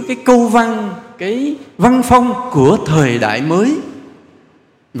ngữ, cái câu văn, cái văn phong của thời đại mới.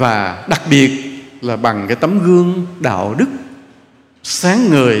 Và đặc biệt là bằng cái tấm gương đạo đức sáng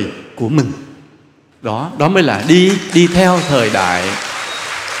ngời của mình. Đó mới là đi theo thời đại.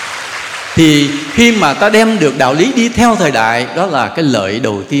 Thì khi mà ta đem được đạo lý đi theo thời đại, đó là cái lợi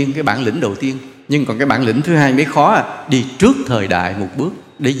đầu tiên, cái bản lĩnh đầu tiên. Nhưng còn cái bản lĩnh thứ hai mới khó, đi trước thời đại một bước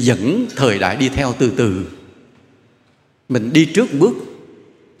để dẫn thời đại đi theo từ từ. Mình đi trước bước,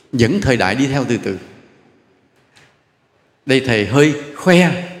 dẫn thời đại đi theo từ từ. Đây thầy hơi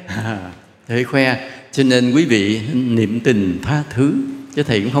khoe, hơi khoe, cho nên quý vị niệm tình tha thứ, chứ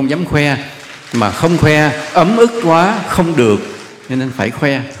thầy cũng không dám khoe. Mà không khoe ấm ức quá không được, nên phải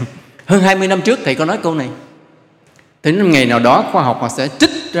khoe. Hơn 20 năm trước thầy có nói câu này. Thì đến ngày nào đó khoa học họ sẽ trích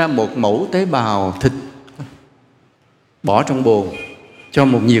ra một mẫu tế bào thịt, bỏ trong bồn, cho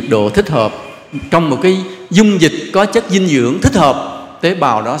một nhiệt độ thích hợp, trong một cái dung dịch có chất dinh dưỡng thích hợp, tế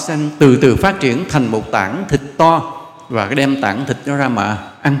bào đó sẽ từ từ phát triển thành một tảng thịt to, và cái đem tảng thịt đó ra mà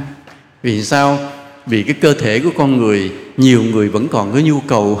ăn. Vì sao? Vì cái cơ thể của con người, nhiều người vẫn còn có nhu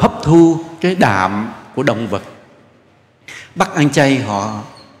cầu hấp thu cái đạm của động vật. Bắt ăn chay họ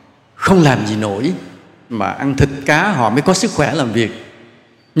không làm gì nổi, mà ăn thịt cá họ mới có sức khỏe làm việc.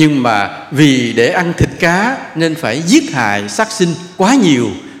 Nhưng mà vì để ăn thịt cá nên phải giết hại, sát sinh quá nhiều,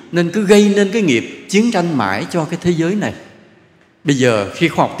 nên cứ gây nên cái nghiệp chiến tranh mãi cho cái thế giới này. Bây giờ khi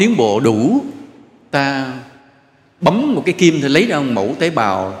khoa học tiến bộ đủ, ta bấm một cái kim thì lấy ra một mẫu tế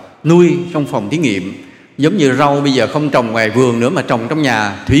bào nuôi trong phòng thí nghiệm. Giống như rau bây giờ không trồng ngoài vườn nữa mà trồng trong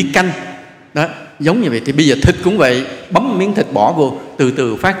nhà thủy canh đó, giống như vậy. Thì bây giờ thịt cũng vậy, bấm miếng thịt bỏ vô, từ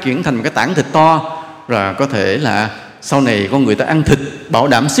từ phát triển thành một cái tảng thịt to, rồi có thể là sau này con người ta ăn thịt bảo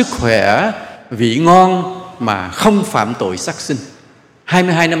đảm sức khỏe, vị ngon mà không phạm tội sát sinh.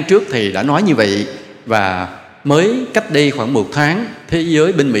 22 năm trước thầy đã nói như vậy, và mới cách đây khoảng 1 tháng, thế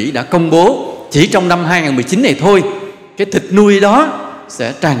giới bên Mỹ đã công bố chỉ trong năm 2019 này thôi, cái thịt nuôi đó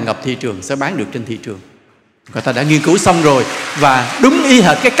sẽ tràn ngập thị trường, sẽ bán được trên thị trường. Người ta đã nghiên cứu xong rồi, và đúng y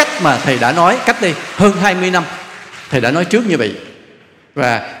hệt cái cách mà thầy đã nói cách đây hơn 20 năm. Thầy đã nói trước như vậy,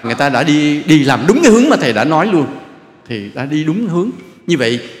 và người ta đã đi làm đúng cái hướng mà thầy đã nói luôn. Thì đã đi đúng hướng như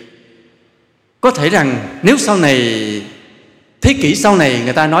vậy. Có thể rằng nếu sau này, thế kỷ sau này,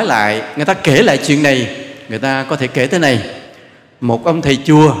 người ta nói lại, người ta kể lại chuyện này, người ta có thể kể thế này. Một ông thầy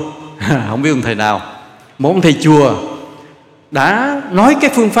chùa, không biết ông thầy nào, một ông thầy chùa đã nói cái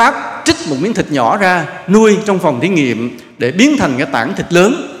phương pháp trích một miếng thịt nhỏ ra, nuôi trong phòng thí nghiệm để biến thành cái tảng thịt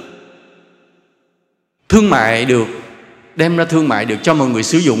lớn, thương mại được, đem ra thương mại được cho mọi người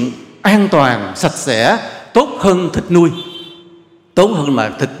sử dụng, an toàn, sạch sẽ, tốt hơn thịt nuôi, tốt hơn là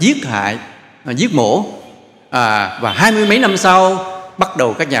thịt giết hại, giết mổ. Và 20 mấy năm sau bắt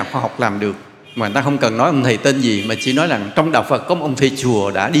đầu các nhà khoa học làm được. Mà người ta không cần nói ông thầy tên gì, mà chỉ nói là trong đạo Phật có một ông thầy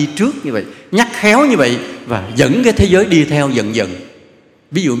chùa đã đi trước như vậy, nhắc khéo như vậy, và dẫn cái thế giới đi theo dần dần.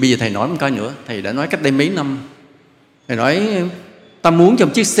 Ví dụ bây giờ thầy nói một cái nữa, thầy đã nói cách đây mấy năm. Thầy nói ta muốn trong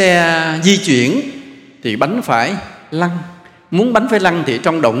chiếc xe di chuyển thì bánh phải lăn. Muốn bánh phải lăn thì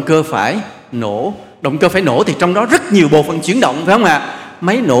trong động cơ phải nổ. Động cơ phải nổ thì trong đó rất nhiều bộ phận chuyển động, phải không ạ?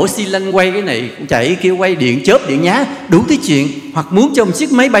 Máy nổ xi lanh quay cái này, chạy cái kia quay, điện chớp, điện nhá, đủ thứ chuyện. Hoặc muốn cho một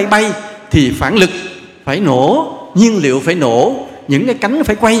chiếc máy bay bay thì phản lực phải nổ, nhiên liệu phải nổ, những cái cánh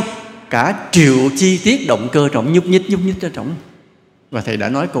phải quay, cả triệu chi tiết động cơ trọng, nhúc nhích ra trọng. Và thầy đã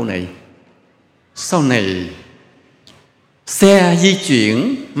nói câu này, sau này xe di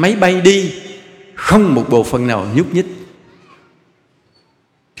chuyển, máy bay đi, không một bộ phận nào nhúc nhích,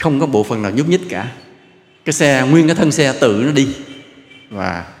 không có bộ phận nào nhúc nhích cả. Cái xe, nguyên cái thân xe tự nó đi,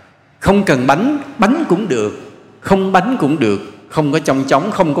 và không cần bánh cũng được, không bánh cũng được, không có trong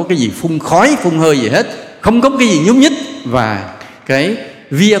chóng, không có cái gì phun khói, phun hơi gì hết, không có cái gì nhúc nhích, và cái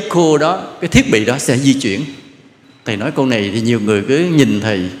vehicle đó, cái thiết bị đó sẽ di chuyển. Thầy nói câu này thì nhiều người cứ nhìn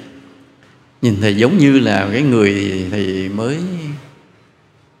thầy giống như là cái người thầy mới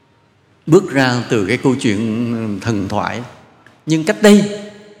bước ra từ cái câu chuyện thần thoại. Nhưng cách đây,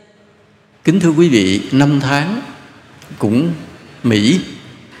 kính thưa quý vị, 5 tháng cũng Mỹ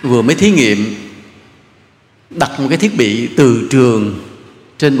vừa mới thí nghiệm đặt một cái thiết bị từ trường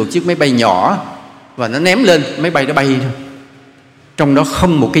trên một chiếc máy bay nhỏ, và nó ném lên, máy bay nó bay thôi, trong đó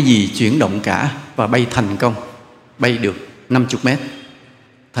không một cái gì chuyển động cả, và bay thành công, bay được 50 mét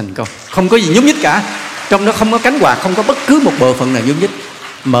thành công, không có gì nhúc nhích cả, trong đó không có cánh quạt, không có bất cứ một bộ phận nào nhúc nhích.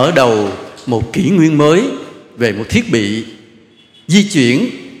 Mở đầu một kỷ nguyên mới về một thiết bị di chuyển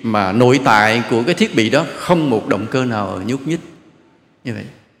mà nội tại của cái thiết bị đó không một động cơ nào nhúc nhích. Như vậy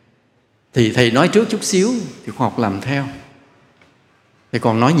thì thầy nói trước chút xíu thì khoa học làm theo. Thầy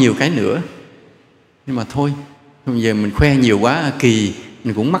còn nói nhiều cái nữa, nhưng mà thôi, bây giờ mình khoe nhiều quá kỳ,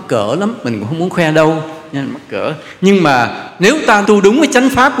 mình cũng mắc cỡ lắm, mình cũng không muốn khoe đâu, mắc cỡ. Nhưng mà nếu ta tu đúng với chánh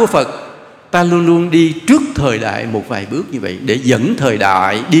pháp của Phật ta luôn luôn đi trước thời đại một vài bước như vậy, để dẫn thời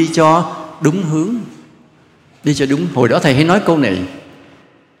đại đi cho đúng hướng, đi cho đúng. Hồi đó thầy hay nói câu này: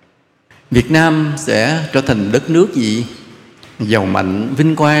 Việt Nam sẽ trở thành đất nước gì? Giàu mạnh,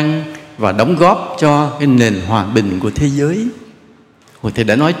 vinh quang và đóng góp cho cái nền hòa bình của thế giới. Hồi thầy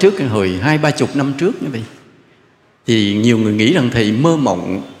đã nói trước, hồi 20-30 năm trước như vậy. Thì nhiều người nghĩ rằng thầy mơ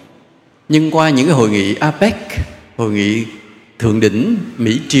mộng. Nhưng qua những cái hội nghị APEC, hội nghị thượng đỉnh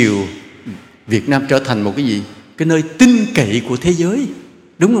Mỹ Triều, Việt Nam trở thành một cái gì? Cái nơi tin cậy của thế giới.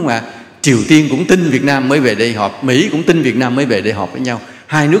 Đúng không ạ? Triều Tiên cũng tin Việt Nam mới về đây họp, Mỹ cũng tin Việt Nam mới về đây họp với nhau.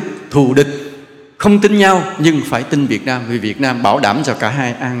 Hai nước thù địch không tin nhau nhưng phải tin Việt Nam, vì Việt Nam bảo đảm cho cả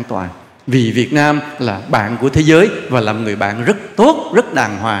hai an toàn. Vì Việt Nam là bạn của thế giới và là người bạn rất tốt, rất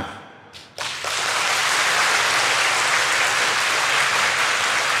đàng hoàng.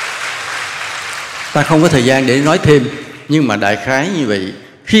 Ta không có thời gian để nói thêm, nhưng mà đại khái như vậy.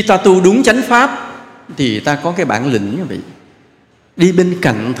 Khi ta tu đúng chánh pháp thì ta có cái bản lĩnh như vậy, đi bên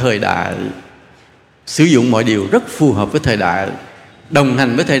cạnh thời đại, sử dụng mọi điều rất phù hợp với thời đại, đồng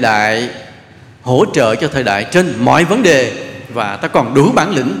hành với thời đại, hỗ trợ cho thời đại trên mọi vấn đề. Và ta còn đủ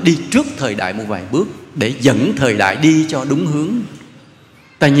bản lĩnh đi trước thời đại một vài bước để dẫn thời đại đi cho đúng hướng.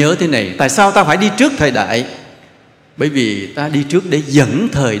 Ta nhớ thế này, tại sao ta phải đi trước thời đại? Bởi vì ta đi trước để dẫn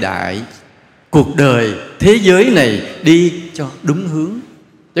thời đại, cuộc đời, thế giới này đi cho đúng hướng.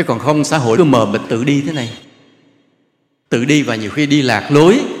 Chứ còn không xã hội cứ mờ mịt tự đi thế này. Tự đi và nhiều khi đi lạc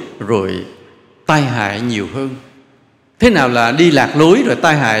lối rồi tai hại nhiều hơn. Thế nào là đi lạc lối rồi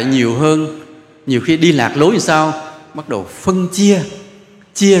tai hại nhiều hơn? Nhiều khi đi lạc lối thì sao? Bắt đầu phân chia,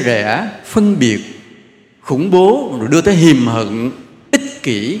 chia rẽ, phân biệt, khủng bố, rồi đưa tới hiềm hận, ích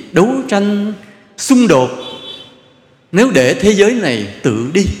kỷ, đấu tranh, xung đột. Nếu để thế giới này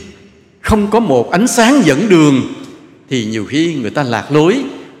tự đi, không có một ánh sáng dẫn đường, thì nhiều khi người ta lạc lối,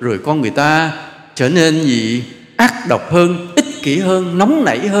 rồi con người ta trở nên gì? Ác độc hơn, ích kỷ hơn, nóng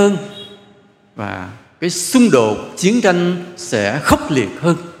nảy hơn. Và cái xung đột, chiến tranh sẽ khốc liệt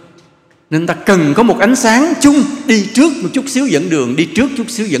hơn. Nên ta cần có một ánh sáng chung, đi trước một chút xíu dẫn đường, đi trước chút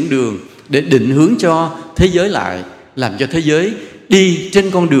xíu dẫn đường, để định hướng cho thế giới lại, làm cho thế giới đi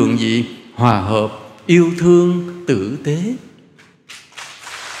trên con đường gì? Hòa hợp, yêu thương, tử tế.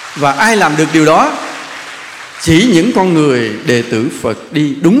 Và ai làm được điều đó? Chỉ những con người đệ tử Phật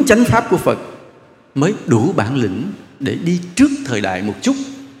đi đúng chánh pháp của Phật mới đủ bản lĩnh để đi trước thời đại một chút,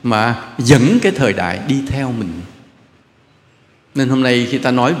 mà dẫn cái thời đại đi theo mình. Nên hôm nay khi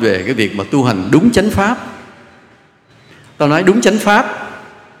ta nói về cái việc mà tu hành đúng chánh pháp, ta nói đúng chánh pháp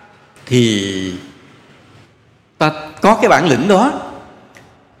thì ta có cái bản lĩnh đó.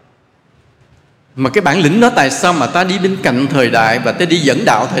 Mà cái bản lĩnh đó tại sao mà ta đi bên cạnh thời đại và ta đi dẫn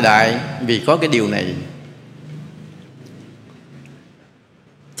đạo thời đại? Vì có cái điều này.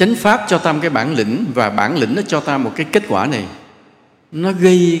 Chánh pháp cho ta một cái bản lĩnh, và bản lĩnh nó cho ta một cái kết quả này. Nó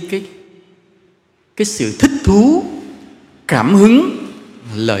gây cái sự thích thú, cảm hứng,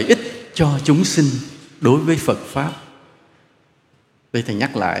 lợi ích cho chúng sinh đối với Phật Pháp. Đây thầy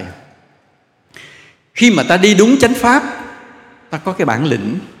nhắc lại. Khi mà ta đi đúng chánh pháp, ta có cái bản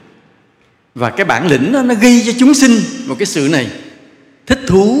lĩnh. Và cái bản lĩnh đó, nó gây cho chúng sinh một cái sự này: thích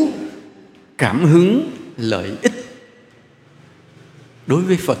thú, cảm hứng, lợi ích đối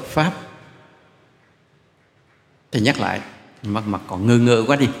với Phật Pháp. Thầy nhắc lại, mặt còn ngơ ngơ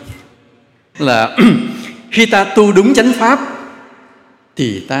quá đi. Là khi ta tu đúng chánh pháp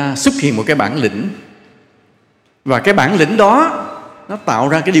thì ta xuất hiện một cái bản lĩnh. Và cái bản lĩnh đó nó tạo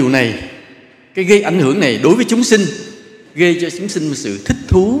ra cái điều này, cái gây ảnh hưởng này đối với chúng sinh, gây cho chúng sinh một sự thích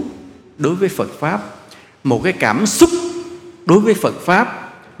thú đối với Phật Pháp, một cái cảm xúc đối với Phật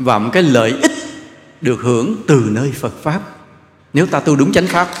Pháp, và một cái lợi ích được hưởng từ nơi Phật Pháp. Nếu ta tu đúng chánh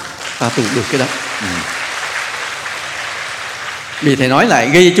pháp, ta tu được cái đó. Vì thầy nói lại,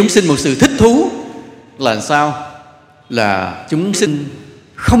 gây cho chúng sinh một sự thích thú là sao? Là chúng sinh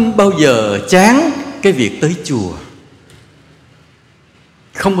không bao giờ chán cái việc tới chùa.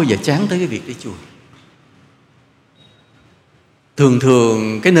 Không bao giờ chán tới cái việc tới chùa. Thường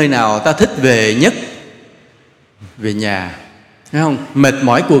thường cái nơi nào ta thích về nhất? Về nhà, thấy không? Mệt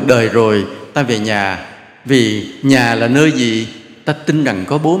mỏi cuộc đời rồi, ta về nhà. Vì nhà là nơi gì? Ta tin rằng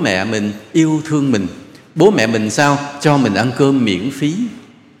có bố mẹ mình yêu thương mình. Bố mẹ mình sao? Cho mình ăn cơm miễn phí.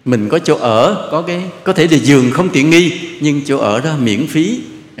 Mình có chỗ ở, có thể là giường không tiện nghi, nhưng chỗ ở đó miễn phí.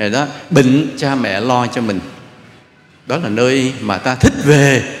 Rồi đó, bệnh cha mẹ lo cho mình. Đó là nơi mà ta thích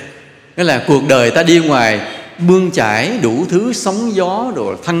về. Nghĩa là cuộc đời ta đi ngoài bươn chải đủ thứ sóng gió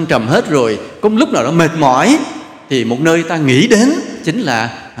rồi thăng trầm hết rồi, có một lúc nào đó mệt mỏi thì một nơi ta nghĩ đến chính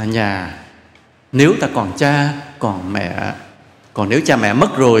là nhà. Nếu ta còn cha, còn mẹ, Còn nếu cha mẹ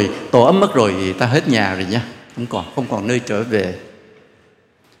mất rồi, tổ ấm mất rồi thì ta hết nhà rồi nha, không còn nơi trở về.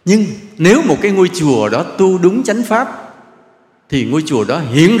 Nhưng nếu một cái ngôi chùa đó tu đúng chánh pháp thì ngôi chùa đó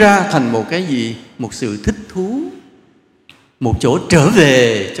hiện ra thành một cái gì? Một sự thích thú, một chỗ trở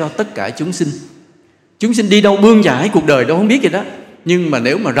về cho tất cả chúng sinh. Chúng sinh đi đâu bươn chải cuộc đời đâu không biết vậy đó. Nhưng mà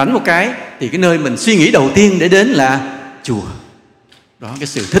nếu mà rảnh một cái thì cái nơi mình suy nghĩ đầu tiên để đến là chùa. Đó, cái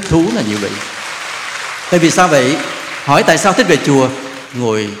sự thích thú là như vậy. Tại vì sao vậy? Hỏi tại sao thích về chùa?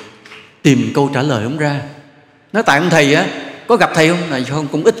 Ngồi tìm câu trả lời không ra. Nói tại ông thầy á, có gặp thầy không? Này không,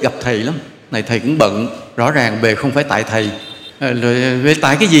 cũng ít gặp thầy lắm. Này thầy cũng bận. Rõ ràng về không phải tại thầy. Rồi về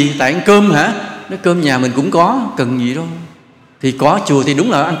tại cái gì? Tại ăn cơm hả? Nói cơm nhà mình cũng có, cần gì đâu. Thì có chùa thì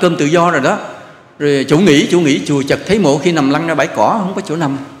đúng là ăn cơm tự do rồi đó. Rồi chủ nghỉ chùa chật thấy mộ khi nằm lăn ra bãi cỏ, không có chỗ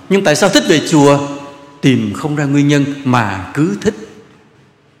nằm. Nhưng tại sao thích về chùa? Tìm không ra nguyên nhân mà cứ thích.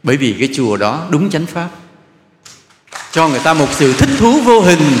 Bởi vì cái chùa đó đúng chánh pháp, cho người ta một sự thích thú vô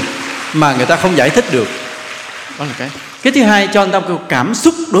hình mà người ta không giải thích được. Đó là cái thứ hai, cho người ta một cảm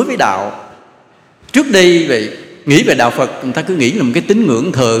xúc đối với đạo. Trước đây vậy, nghĩ về đạo Phật, người ta cứ nghĩ là một cái tín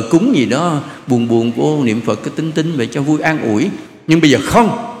ngưỡng thờ cúng gì đó buồn của niệm Phật, cái tính vậy cho vui an ủi. Nhưng bây giờ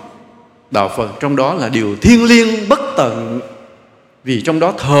không. Đạo Phật trong đó là điều thiêng liêng bất tận, vì trong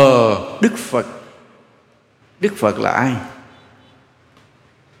đó thờ Đức Phật. Đức Phật là ai?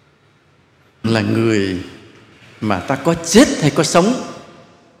 Là người mà ta có chết hay có sống,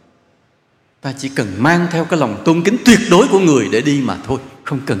 ta chỉ cần mang theo cái lòng tôn kính tuyệt đối của người để đi mà thôi,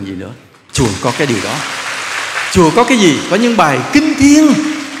 không cần gì nữa. Chùa có cái điều đó. Chùa có cái gì? Có những bài kinh thiêng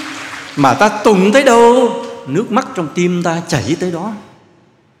mà ta tụng tới đâu, nước mắt trong tim ta chảy tới đó,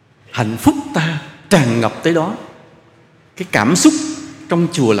 hạnh phúc ta tràn ngập tới đó. Cái cảm xúc trong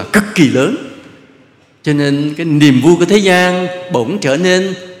chùa là cực kỳ lớn. Cho nên cái niềm vui của thế gian bỗng trở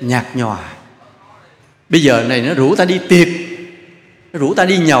nên nhạt nhòa. Bây giờ này nó rủ ta đi tiệc, nó rủ ta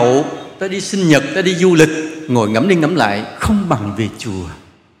đi nhậu, ta đi sinh nhật, ta đi du lịch, ngồi ngẫm đi ngẫm lại, không bằng về chùa.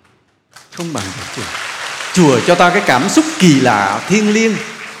 Không bằng về chùa. Chùa cho ta cái cảm xúc kỳ lạ, thiêng liêng.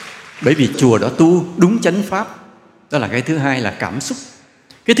 Bởi vì chùa đó tu đúng chánh pháp. Đó là cái thứ hai là cảm xúc.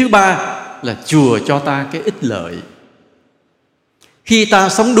 Cái thứ ba là chùa cho ta cái ích lợi. Khi ta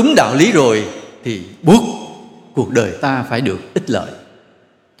sống đúng đạo lý rồi thì buộc cuộc đời ta phải được ích lợi.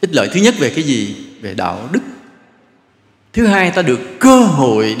 Ích lợi thứ nhất về cái gì? Về đạo đức. Thứ hai, ta được cơ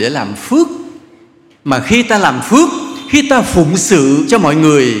hội để làm phước. Mà khi ta làm phước, khi ta phụng sự cho mọi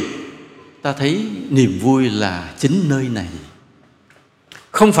người, ta thấy niềm vui là chính nơi này.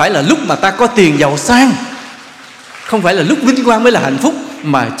 Không phải là lúc mà ta có tiền giàu sang, không phải là lúc vinh quang mới là hạnh phúc,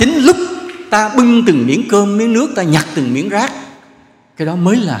 mà chính lúc ta bưng từng miếng cơm, miếng nước, ta nhặt từng miếng rác, cái đó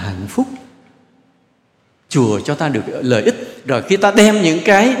mới là hạnh phúc. Chùa cho ta được lợi ích. Rồi khi ta đem những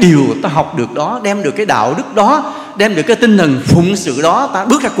cái điều ta học được đó, đem được cái đạo đức đó, đem được cái tinh thần phụng sự đó, ta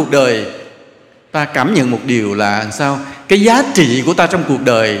bước ra cuộc đời, ta cảm nhận một điều là sao? Cái giá trị của ta trong cuộc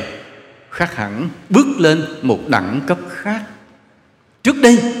đời khác hẳn, bước lên một đẳng cấp khác. Trước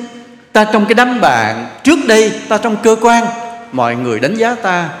đây ta trong cái đám bạn, trước đây ta trong cơ quan, mọi người đánh giá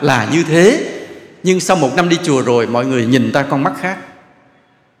ta là như thế. Nhưng sau một năm đi chùa rồi, mọi người nhìn ta con mắt khác,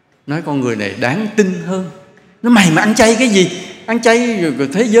 nói con người này đáng tin hơn. Nó mày mà ăn chay cái gì? Ăn chay rồi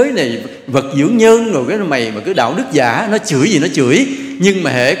thế giới này vật dưỡng nhân, rồi cái mày mà cứ đạo đức giả. Nó chửi gì nó chửi, nhưng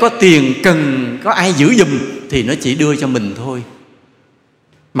mà hễ có tiền cần có ai giữ giùm thì nó chỉ đưa cho mình thôi.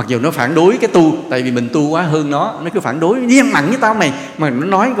 Mặc dù nó phản đối cái tu, tại vì mình tu quá hơn nó cứ phản đối, đi ăn mặn với tao mày. Mà nó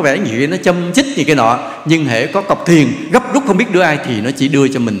nói có vẻ như nó châm chích như cái nọ. Nhưng hễ có cọc tiền gấp rút không biết đưa ai thì nó chỉ đưa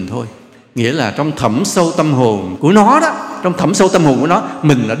cho mình thôi. Nghĩa là trong thẳm sâu tâm hồn của nó đó, trong thẳm sâu tâm hồn của nó,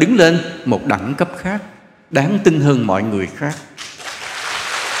 mình đã đứng lên một đẳng cấp khác, đáng tin hơn mọi người khác.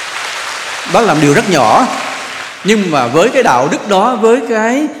 Đó là điều rất nhỏ. Nhưng mà với cái đạo đức đó, với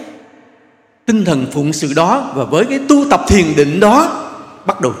cái tinh thần phụng sự đó, và với cái tu tập thiền định đó,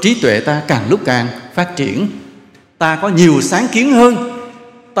 bắt đầu trí tuệ ta càng lúc càng phát triển. Ta có nhiều sáng kiến hơn,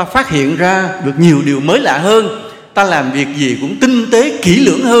 ta phát hiện ra được nhiều điều mới lạ hơn, ta làm việc gì cũng tinh tế kỹ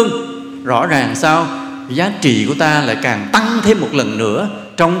lưỡng hơn. Rõ ràng sao? Giá trị của ta lại càng tăng thêm một lần nữa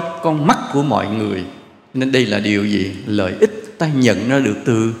trong con mắt của mọi người. Nên đây là điều gì? Lợi ích ta nhận ra được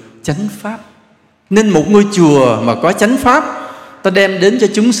từ chánh pháp. Nên một ngôi chùa mà có chánh pháp, ta đem đến cho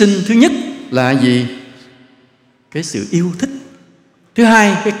chúng sinh, thứ nhất là gì? Cái sự yêu thích. Thứ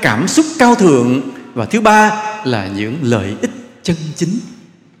hai, cái cảm xúc cao thượng. Và thứ ba là những lợi ích chân chính.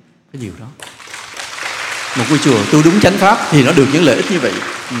 Cái điều đó, một ngôi chùa tu đúng chánh pháp thì nó được những lợi ích như vậy.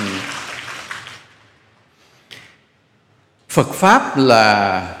 Phật Pháp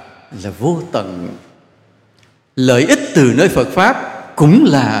là vô tận. Lợi ích từ nơi Phật Pháp cũng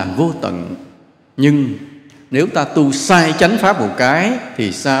là vô tận. Nhưng Nếu ta tu sai chánh pháp một cái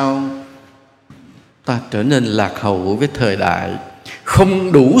thì sao? Ta trở nên lạc hậu với thời đại,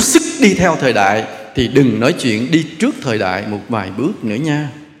 không đủ sức đi theo thời đại, thì đừng nói chuyện đi trước thời đại một vài bước nữa nha.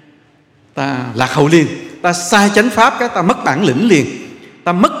 Ta lạc hậu liền, ta sai chánh pháp cái ta mất bản lĩnh liền.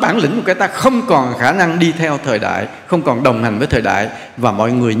 Ta mất bản lĩnh một cái ta không còn khả năng đi theo thời đại, không còn đồng hành với thời đại, và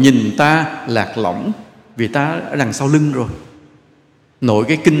mọi người nhìn ta lạc lõng vì ta ở đằng sau lưng rồi. Nội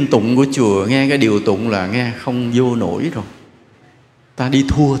cái kinh tụng của chùa, nghe cái điều tụng là nghe không vô nổi rồi. Ta đi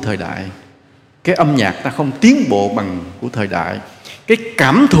thua thời đại. Cái âm nhạc ta không tiến bộ bằng của thời đại. Cái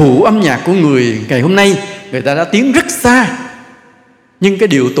cảm thụ âm nhạc của người ngày hôm nay, người ta đã tiến rất xa, nhưng cái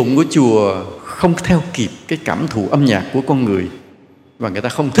điều tụng của chùa không theo kịp cái cảm thụ âm nhạc của con người, và người ta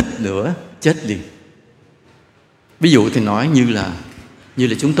không thích nữa, chết liền. Ví dụ thì nói như là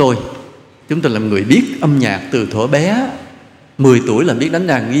chúng tôi là người biết âm nhạc từ thuở bé. 10 tuổi là biết đánh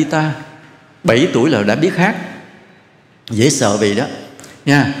đàn guitar, 7 tuổi là đã biết hát. Dễ sợ vì đó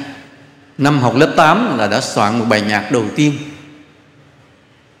nha. Năm học lớp 8 là đã soạn một bài nhạc đầu tiên.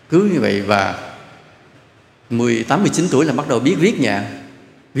 Cứ như vậy, và 18, 19 tuổi là bắt đầu biết viết nhạc,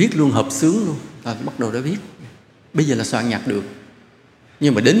 viết luôn hợp xướng luôn, là bắt đầu đã viết. Bây giờ là soạn nhạc được.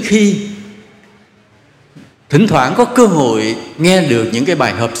 Nhưng mà đến khi thỉnh thoảng có cơ hội nghe được những cái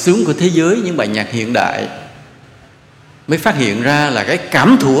bài hợp xướng của thế giới, những bài nhạc hiện đại, mới phát hiện ra là cái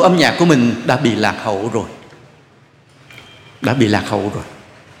cảm thụ âm nhạc của mình đã bị lạc hậu rồi.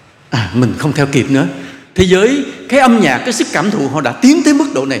 Mình không theo kịp nữa. Thế giới, cái âm nhạc, cái sức cảm thụ họ đã tiến tới mức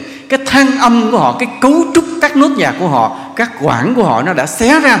độ này. Cái than âm của họ, cái cấu trúc các nốt nhạc của họ, các quãng của họ nó đã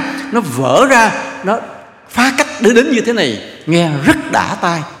xé ra, nó vỡ ra, nó phá cách đến như thế này, nghe rất đã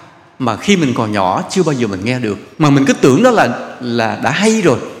tai. Mà khi mình còn nhỏ chưa bao giờ mình nghe được, mà mình cứ tưởng đó là đã hay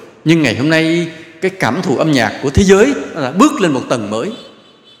rồi. Nhưng ngày hôm nay cái cảm thụ âm nhạc của thế giới nó đã bước lên một tầng mới.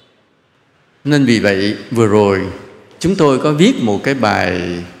 Nên vì vậy vừa rồi chúng tôi có viết một cái bài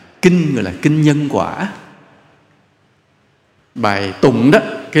kinh gọi là kinh nhân quả. Bài tụng đó,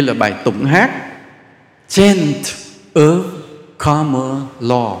 cái là bài tụng hát Chant of Karma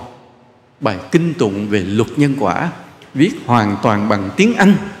Law, bài kinh tụng về luật nhân quả, viết hoàn toàn bằng tiếng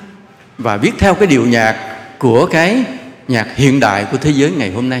Anh và viết theo cái điệu nhạc của cái nhạc hiện đại của thế giới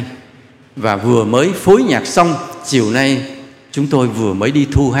ngày hôm nay. Và vừa mới phối nhạc xong, chiều nay chúng tôi vừa mới đi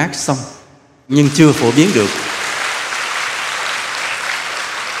thu hát xong, nhưng chưa phổ biến được.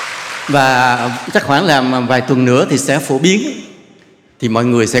 Và chắc khoảng là vài tuần nữa thì sẽ phổ biến, thì mọi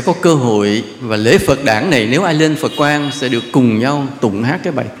người sẽ có cơ hội. Và lễ Phật đản này, nếu ai lên Phật Quang sẽ được cùng nhau tụng hát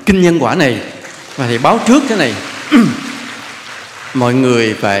cái bài kinh nhân quả này. Và thầy báo trước thế này mọi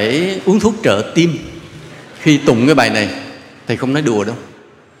người phải uống thuốc trợ tim khi tụng cái bài này. Thầy không nói đùa đâu.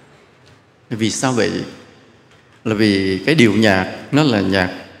 Vì sao vậy? Là vì cái điệu nhạc nó là nhạc,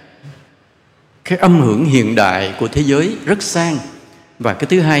 cái âm hưởng hiện đại của thế giới rất sang. Và cái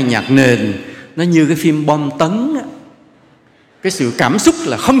thứ hai, nhạc nền nó như cái phim bom tấn á. Cái sự cảm xúc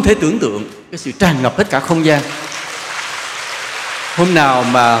là không thể tưởng tượng, cái sự tràn ngập hết cả không gian. Hôm nào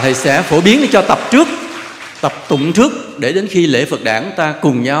mà thầy sẽ phổ biến cho tập trước, tập tụng trước, để đến khi lễ Phật đản ta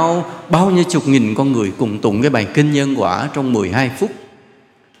cùng nhau bao nhiêu chục nghìn con người cùng tụng cái bài kinh nhân quả trong 12 phút.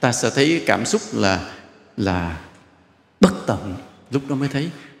 Ta sẽ thấy cảm xúc là bất tận. Lúc đó mới thấy.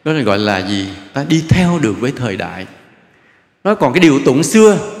 Đó là gọi là gì? Ta đi theo được với thời đại. Nó còn cái điều tụng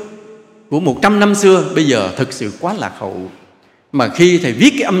xưa của 100 năm xưa bây giờ thực sự quá lạc hậu. Mà khi thầy viết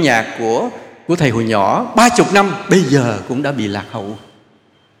cái âm nhạc của thầy hồi nhỏ 30 năm bây giờ cũng đã bị lạc hậu.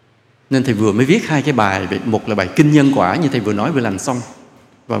 Nên thầy vừa mới viết hai cái bài. Một là bài kinh nhân quả như thầy vừa nói vừa làm xong,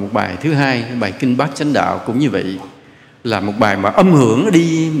 và một bài thứ hai, bài kinh bát chánh đạo cũng như vậy. Là một bài mà âm hưởng nó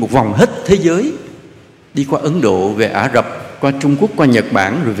đi một vòng hết thế giới, đi qua Ấn Độ, về Ả Rập, qua Trung Quốc, qua Nhật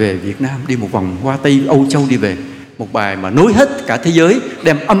Bản, rồi về Việt Nam, đi một vòng qua Tây Âu Châu đi về. Một bài mà nối hết cả thế giới,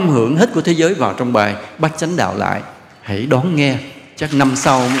 đem âm hưởng hết của thế giới vào trong bài bát chánh đạo lại. Hãy đón nghe, chắc năm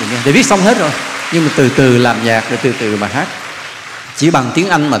sau mới nghe. Thầy viết xong hết rồi, nhưng mà từ từ làm nhạc, rồi từ từ mà hát, chỉ bằng tiếng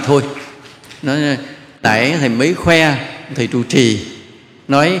Anh mà thôi. Nói nãy thầy mới khoe, thầy trụ trì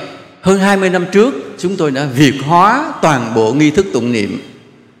nói hơn 20 năm trước chúng tôi đã Việt hóa toàn bộ nghi thức tụng niệm.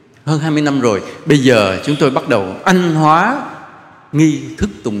 Hơn 20 năm rồi, bây giờ chúng tôi bắt đầu Anh hóa nghi thức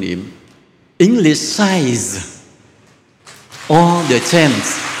tụng niệm, Englishise all the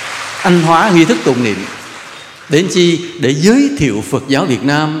chants, Anh hóa nghi thức tụng niệm. Đến chi? Để giới thiệu Phật giáo Việt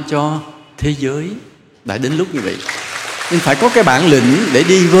Nam cho thế giới. Đã đến lúc như vậy. Nên phải có cái bản lĩnh để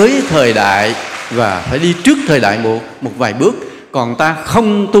đi với thời đại, và phải đi trước thời đại một vài bước. Còn ta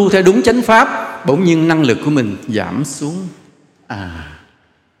không tu theo đúng chánh pháp, bỗng nhiên năng lực của mình giảm xuống.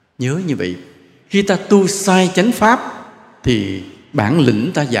 Nhớ như vậy. Khi ta tu sai chánh pháp thì bản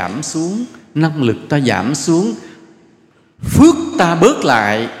lĩnh ta giảm xuống, năng lực ta giảm xuống, phước ta bớt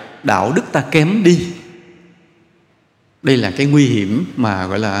lại, đạo đức ta kém đi. Đây là cái nguy hiểm mà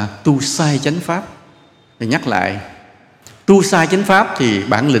gọi là tu sai chánh pháp. Thì nhắc lại, tu sai chánh pháp thì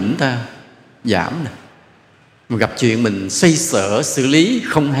bản lĩnh ta giảm nè, mà gặp chuyện mình xoay sở xử lý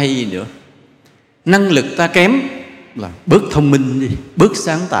không hay nữa. Năng lực ta kém là bớt thông minh đi, bớt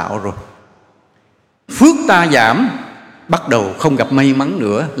sáng tạo rồi. Phước ta giảm, bắt đầu không gặp may mắn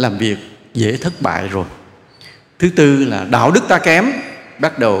nữa, làm việc dễ thất bại rồi. Thứ tư là đạo đức ta kém,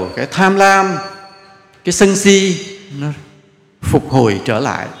 bắt đầu cái tham lam, cái sân si nó phục hồi trở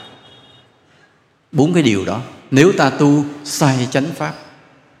lại. 4 cái điều đó nếu ta tu sai chánh pháp.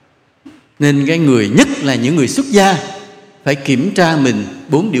 Nên cái người, nhất là những người xuất gia, phải kiểm tra mình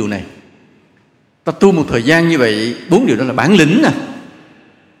 4 điều này. Ta tu một thời gian như vậy, 4 điều đó là bản lĩnh nè,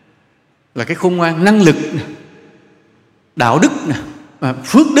 là cái khôn ngoan, năng lực nè, đạo đức nè,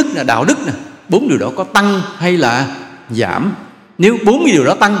 phước đức nè, đạo đức nè. 4 điều đó có tăng hay là giảm? Nếu 4 điều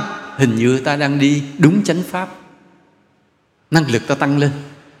đó tăng, hình như ta đang đi đúng chánh pháp, năng lực ta tăng lên.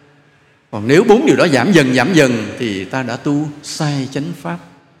 Còn nếu 4 điều đó giảm dần thì ta đã tu sai chánh pháp.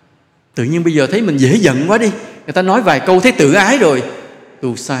 Tự nhiên bây giờ thấy mình dễ giận quá đi, người ta nói vài câu thấy tự ái rồi,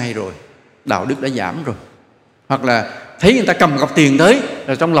 tu sai rồi, đạo đức đã giảm rồi. Hoặc là thấy người ta cầm cọc tiền tới,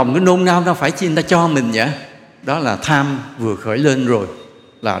 rồi trong lòng cứ nôn nao, nó phải chi người ta cho mình vậy. Đó là tham vừa khởi lên rồi,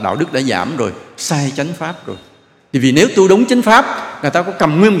 là đạo đức đã giảm rồi, sai chánh pháp rồi. Vì nếu tu đúng chánh pháp, người ta có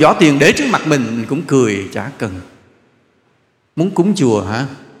cầm nguyên giỏ tiền để trước mặt mình cũng cười chả cần. Muốn cúng chùa hả?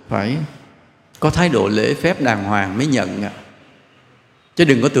 Phải có thái độ lễ phép đàng hoàng mới nhận. Chứ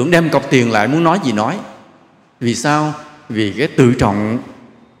đừng có tưởng đem cọc tiền lại muốn nói gì nói. Vì sao? Vì cái tự trọng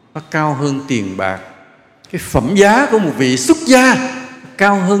nó cao hơn tiền bạc. Cái phẩm giá của một vị xuất gia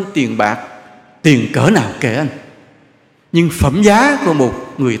cao hơn tiền bạc. Tiền cỡ nào kệ anh. Nhưng phẩm giá của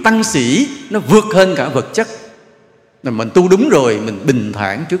một người tăng sĩ nó vượt hơn cả vật chất. Là mình tu đúng rồi, mình bình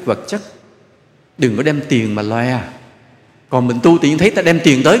thản trước vật chất. Đừng có đem tiền mà loe. Còn mình tu tự nhiên thấy ta đem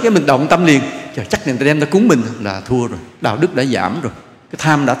tiền tới, cái mình động tâm liền, trời, chắc người ta đem ta cúng mình là thua rồi, đạo đức đã giảm rồi, cái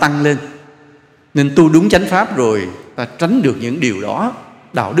tham đã tăng lên. Nên tu đúng chánh pháp rồi, ta tránh được những điều đó.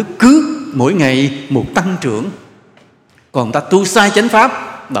 Đạo đức cứ mỗi ngày một tăng trưởng. Còn ta tu sai chánh pháp,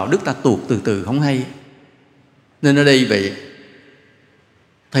 đạo đức ta tuột từ từ không hay. Nên ở đây vậy,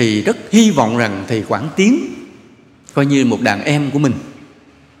 thầy rất hy vọng rằng thầy Quảng Tiến coi như một đàn em của mình.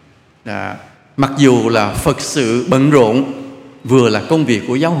 Mặc dù là Phật sự bận rộn, vừa là công việc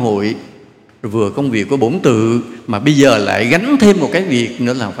của giáo hội, vừa công việc của bổn tự, mà bây giờ lại gánh thêm một cái việc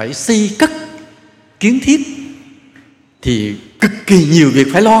nữa là phải xây cất kiến thiết, thì cực kỳ nhiều việc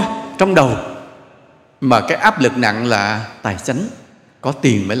phải lo trong đầu. Mà cái áp lực nặng là tài chánh, có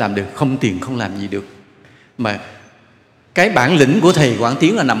tiền mới làm được, không tiền không làm gì được. Mà cái bản lĩnh của thầy Quảng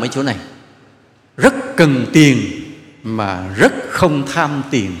Tiến là nằm ở chỗ này, rất cần tiền mà rất không tham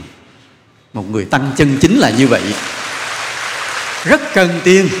tiền. Một người tăng chân chính là như vậy, rất cần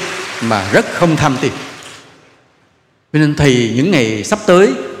tiền mà rất không tham tiền. Cho nên thầy những ngày sắp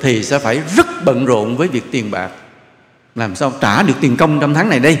tới thầy sẽ phải rất bận rộn với việc tiền bạc. Làm sao trả được tiền công trong tháng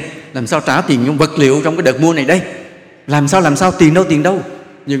này đây, làm sao trả tiền vật liệu trong cái đợt mua này đây, làm sao tiền đâu,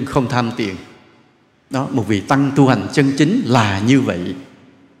 nhưng không tham tiền. Đó, một vị tăng tu hành chân chính là như vậy,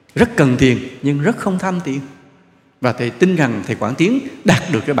 rất cần tiền nhưng rất không tham tiền. Và thầy tin rằng thầy Quảng Tiến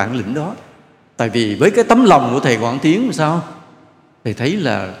đạt được cái bản lĩnh đó. Tại vì với cái tấm lòng của thầy Quảng Tiến sao? Thầy thấy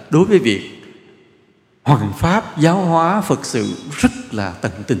là đối với việc hoằng pháp, giáo hóa, Phật sự rất là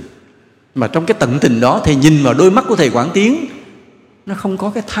tận tình. Mà trong cái tận tình đó, thầy nhìn vào đôi mắt của thầy Quảng Tiến, nó không có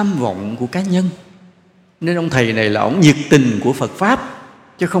cái tham vọng của cá nhân. Nên ông thầy này là ông nhiệt tình của Phật Pháp,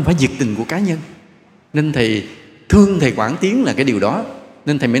 chứ không phải nhiệt tình của cá nhân. Nên thầy thương thầy Quảng Tiến là cái điều đó.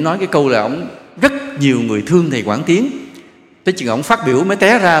 Nên thầy mới nói cái câu là ông rất nhiều người thương thầy Quảng Tiến. Tới chừng ông phát biểu mới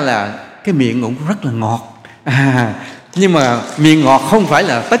té ra là cái miệng ông rất là ngọt. Nhưng mà miệng ngọt không phải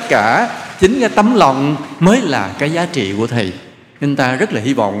là tất cả, chính cái tấm lòng mới là cái giá trị của thầy. Nên ta rất là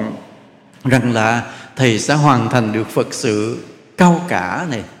hy vọng rằng là thầy sẽ hoàn thành được Phật sự cao cả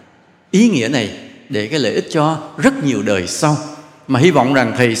này, ý nghĩa này, để cái lợi ích cho rất nhiều đời sau. Mà hy vọng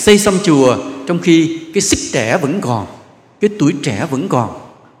rằng thầy xây xong chùa trong khi cái sức trẻ vẫn còn, cái tuổi trẻ vẫn còn,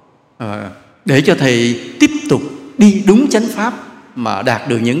 để cho thầy tiếp tục đi đúng chánh pháp mà đạt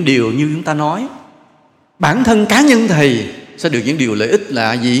được những điều như chúng ta nói. Bản thân cá nhân thầy sẽ được những điều lợi ích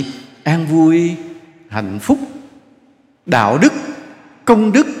là gì? An vui, hạnh phúc, đạo đức,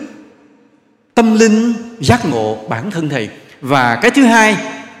 công đức, tâm linh, giác ngộ bản thân thầy. Và cái thứ hai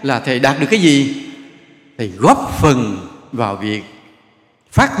là thầy đạt được cái gì? Thầy góp phần vào việc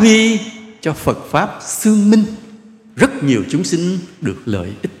phát huy cho Phật Pháp xương minh, rất nhiều chúng sinh được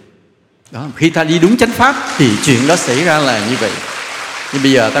lợi ích. Đó, khi ta đi đúng chánh pháp thì chuyện đó xảy ra là như vậy. Nhưng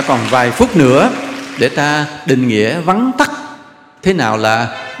bây giờ ta còn vài phút nữa để ta định nghĩa vắn tắt thế nào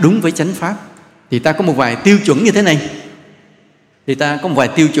là đúng với chánh pháp. Thì ta có một vài tiêu chuẩn như thế này. Thì ta có một vài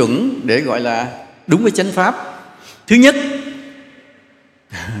tiêu chuẩn để gọi là đúng với chánh pháp. Thứ nhất,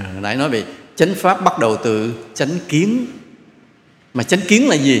 nãy nói về chánh pháp bắt đầu từ chánh kiến. Mà chánh kiến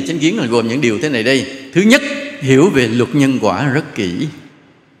là gì? Chánh kiến là gồm những điều thế này đây. Thứ nhất, hiểu về luật nhân quả rất kỹ.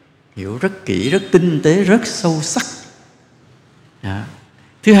 Hiểu rất kỹ, rất tinh tế, rất sâu sắc. Đó.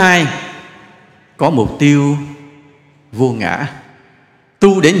 Thứ hai, có mục tiêu vô ngã.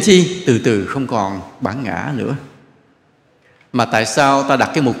 Tu đến chi? Từ từ không còn bản ngã nữa. Mà tại sao ta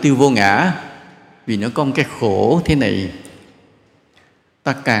đặt cái mục tiêu vô ngã? Vì nó có một cái khổ thế này.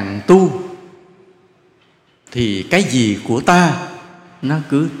 Ta càng tu thì cái gì của ta nó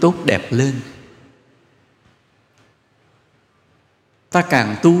cứ tốt đẹp lên. Ta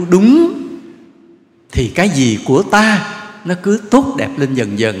càng tu đúng thì cái gì của ta nó cứ tốt đẹp lên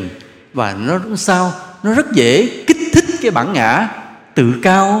dần dần. Và nó sao? Nó rất dễ kích thích cái bản ngã tự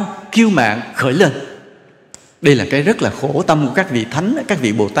cao, kiêu mạn khởi lên. Đây là cái rất là khổ tâm của các vị Thánh, các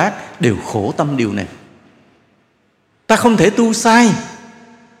vị Bồ Tát đều khổ tâm điều này. Ta không thể tu sai,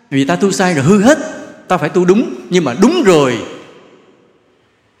 vì ta tu sai rồi hư hết. Ta phải tu đúng, nhưng mà đúng rồi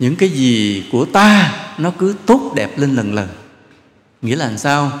những cái gì của ta nó cứ tốt đẹp lên lần lần. Nghĩa là làm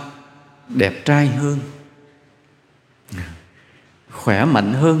sao? Đẹp trai hơn, khỏe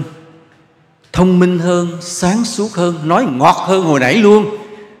mạnh hơn, thông minh hơn, sáng suốt hơn, nói ngọt hơn hồi nãy luôn.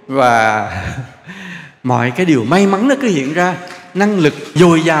 Và mọi cái điều may mắn nó cứ hiện ra, năng lực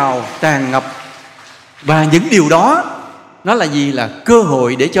dồi dào, tràn ngập. Và những điều đó nó là gì? Là cơ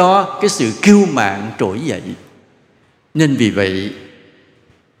hội để cho cái sự kiêu mạn trỗi dậy. Nên vì vậy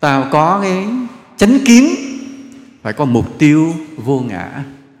ta có cái chánh kiến, phải có mục tiêu vô ngã.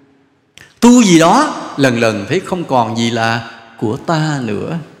 Tu gì đó lần lần thấy không còn gì là của ta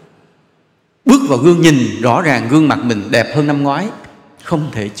nữa. Bước vào gương nhìn rõ ràng gương mặt mình đẹp hơn năm ngoái,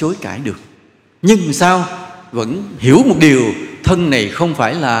 không thể chối cãi được. Nhưng sao? Vẫn hiểu một điều, thân này không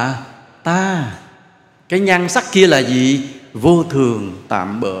phải là ta. Cái nhan sắc kia là gì? Vô thường,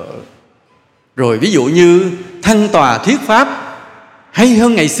 tạm bợ. Rồi ví dụ như thăng tòa thuyết pháp hay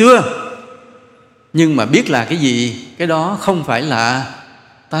hơn ngày xưa, nhưng mà biết là cái gì? Cái đó không phải là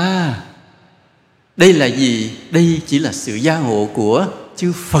ta. Đây là gì? Đây chỉ là sự gia hộ của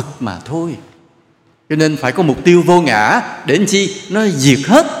chư Phật mà thôi. Cho nên phải có mục tiêu vô ngã để làm chi? Nó diệt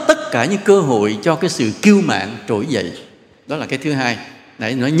hết tất cả những cơ hội cho cái sự kiêu mạn trỗi dậy. Đó là cái thứ hai.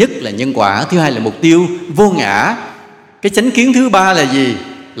 Nãy nói nhất là nhân quả, thứ hai là mục tiêu vô ngã. Cái chánh kiến thứ ba là gì?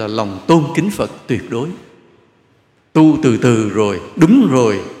 Là lòng tôn kính Phật tuyệt đối. Tu từ từ rồi, đúng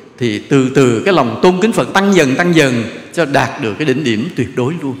rồi, thì từ từ cái lòng tôn kính Phật tăng dần cho đạt được cái đỉnh điểm tuyệt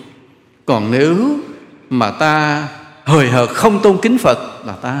đối luôn. Còn nếu mà ta hời hợt không tôn kính Phật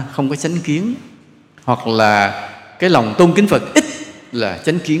là ta không có chánh kiến. Hoặc là cái lòng tôn kính Phật ít là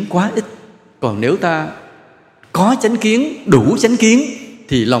chánh kiến quá ít. Còn nếu ta có chánh kiến, đủ chánh kiến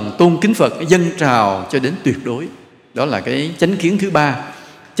thì lòng tôn kính Phật dâng trào cho đến tuyệt đối. Đó là cái chánh kiến thứ ba.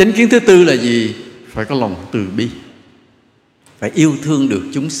 Chánh kiến thứ tư là gì? Phải có lòng từ bi, phải yêu thương được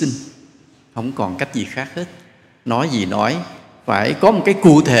chúng sinh, không còn cách gì khác hết. Nói gì nói, phải có một cái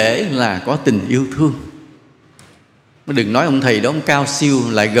cụ thể là có tình yêu thương. Đừng nói ông thầy đó ông cao siêu,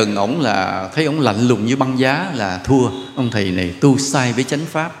 lại gần ổng là thấy ổng lạnh lùng như băng giá là thua. Ông thầy này tu sai với chánh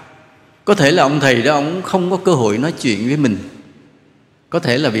pháp. Có thể là ông thầy đó ổng không có cơ hội nói chuyện với mình, có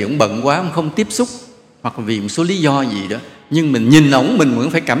thể là vì ổng bận quá, ổng không tiếp xúc, hoặc vì một số lý do gì đó. Nhưng mình nhìn ổng, mình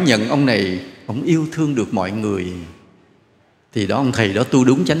vẫn phải cảm nhận ông này ổng yêu thương được mọi người. Thì đó ông thầy đó tu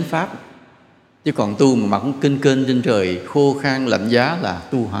đúng chánh pháp. Chứ còn tu mà mặt kênh trên trời, khô khan lạnh giá là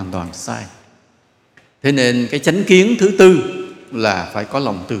tu hoàn toàn sai. Thế nên cái chánh kiến thứ tư là phải có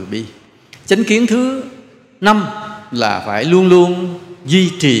lòng từ bi. Chánh kiến thứ năm là phải luôn luôn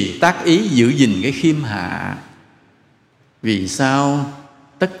duy trì tác ý, giữ gìn cái khiêm hạ. Vì sao?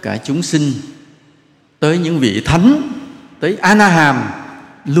 Tất cả chúng sinh, tới những vị thánh, tới A-na-hàm,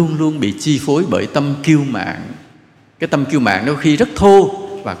 luôn luôn bị chi phối bởi tâm kiêu mạn. Cái tâm kiêu mạn đôi khi rất thô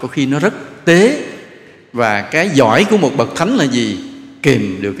và có khi nó rất tế. Và cái giỏi của một bậc thánh là gì?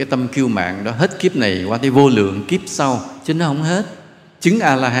 Kìm được cái tâm kiêu mạn đó hết kiếp này qua tới vô lượng kiếp sau, chứ nó không hết. Chứng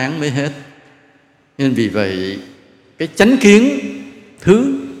A-la-hán mới hết. Nên vì vậy cái chánh kiến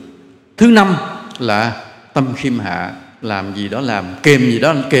thứ năm là tâm khiêm hạ. Làm gì đó làm, kềm gì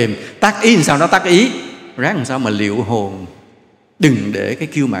đó kềm, tác ý làm sao đó tác ý, ráng làm sao mà liệu hồn, đừng để cái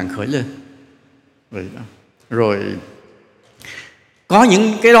kiêu mạn khởi lên. Rồi có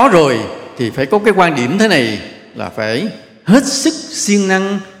những cái đó rồi thì phải có cái quan điểm thế này, là phải hết sức siêng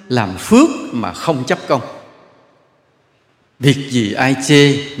năng làm phước mà không chấp công. Việc gì ai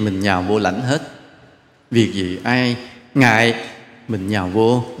chê mình nhào vô lãnh hết, việc gì ai ngại mình nhào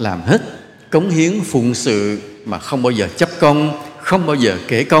vô làm hết. Cống hiến phụng sự mà không bao giờ chấp công, không bao giờ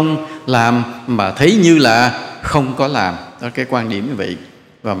kể công, làm mà thấy như là không có làm. Đó cái quan điểm như vậy.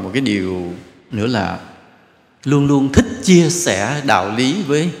 Và một cái điều nữa là luôn luôn thích chia sẻ đạo lý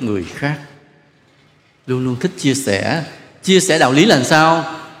với người khác. Luôn luôn thích chia sẻ. Chia sẻ đạo lý là làm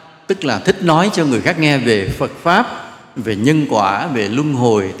sao? Tức là thích nói cho người khác nghe về Phật Pháp, về nhân quả, về luân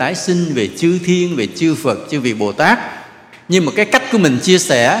hồi, tái sinh, về chư thiên, về chư Phật, chư vị Bồ Tát. Nhưng mà cái cách của mình chia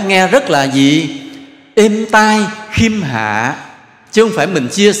sẻ nghe rất là gì? Êm tai, khiêm hạ. Chứ không phải mình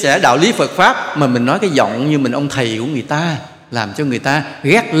chia sẻ đạo lý Phật Pháp mà mình nói cái giọng như mình ông thầy của người ta, làm cho người ta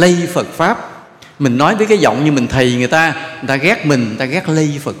ghét lây Phật Pháp. Mình nói với cái giọng như mình thầy người ta ghét mình, người ta ghét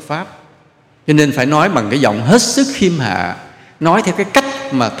lây Phật Pháp. Cho nên phải nói bằng cái giọng hết sức khiêm hạ, nói theo cái cách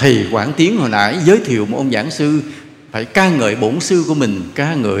mà thầy Quảng Tiến hồi nãy giới thiệu một ông giảng sư. Phải ca ngợi bổn sư của mình,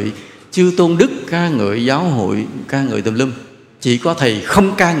 ca ngợi chư tôn đức, ca ngợi giáo hội, ca ngợi tùm lum. Chỉ có thầy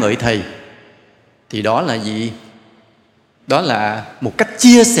không ca ngợi thầy thì đó là gì? Đó là một cách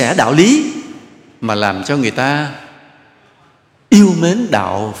chia sẻ đạo lý mà làm cho người ta yêu mến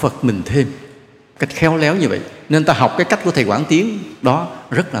đạo Phật mình thêm. Cách khéo léo như vậy. Nên ta học cái cách của thầy Quảng Tiến đó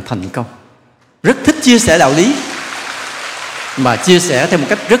rất là thành công. Rất thích chia sẻ đạo lý, mà chia sẻ theo một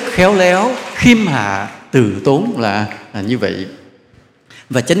cách rất khéo léo, khiêm hạ, từ tốn là như vậy.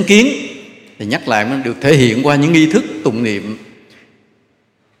 Và chánh kiến thì nhắc lại nó được thể hiện qua những nghi thức tụng niệm.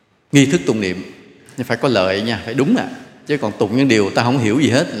 Nghi thức tụng niệm phải có lợi nha, phải đúng chứ còn tụng những điều ta không hiểu gì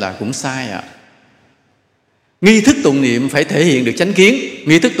hết là cũng sai Nghi thức tụng niệm phải thể hiện được chánh kiến.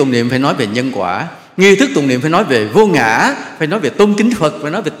 Nghi thức tụng niệm phải nói về nhân quả. Nghi thức tụng niệm phải nói về vô ngã, phải nói về tôn kính Phật,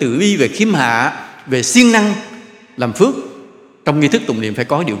 phải nói về từ bi, về khiêm hạ, về siêng năng làm phước. Trong nghi thức tụng niệm phải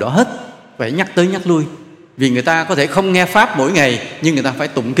có điều đó hết, phải nhắc tới nhắc lui. Vì người ta có thể không nghe Pháp mỗi ngày, nhưng người ta phải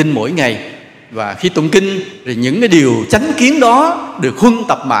tụng kinh mỗi ngày. Và khi tụng kinh thì những cái điều chánh kiến đó được huân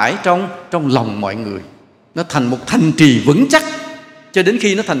tập mãi trong lòng mọi người. Nó thành một thành trì vững chắc, cho đến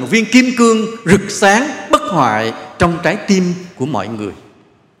khi nó thành một viên kim cương rực sáng, bất hoại trong trái tim của mọi người.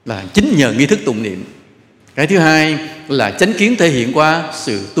 Là chính nhờ nghi thức tụng niệm. Cái thứ hai là chánh kiến thể hiện qua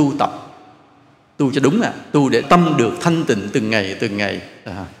sự tu tập. Tu cho đúng tu để tâm được thanh tịnh từng ngày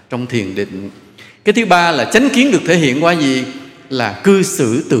trong thiền định. Cái thứ ba là chánh kiến được thể hiện qua gì? Là cư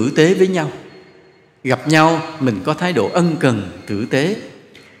xử tử tế với nhau. Gặp nhau mình có thái độ ân cần, tử tế.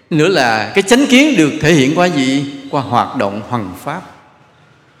 Nữa là cái chánh kiến được thể hiện qua gì? Qua hoạt động hoằng pháp.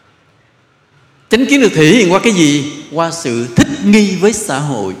 Chánh kiến được thể hiện qua cái gì? Qua sự thích nghi với xã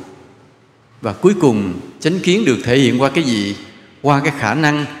hội. Và cuối cùng chánh kiến được thể hiện qua cái gì? Qua cái khả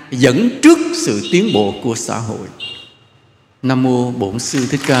năng dẫn trước sự tiến bộ của xã hội. Nam mô Bổn Sư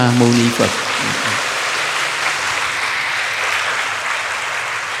Thích Ca Mâu Ni Phật.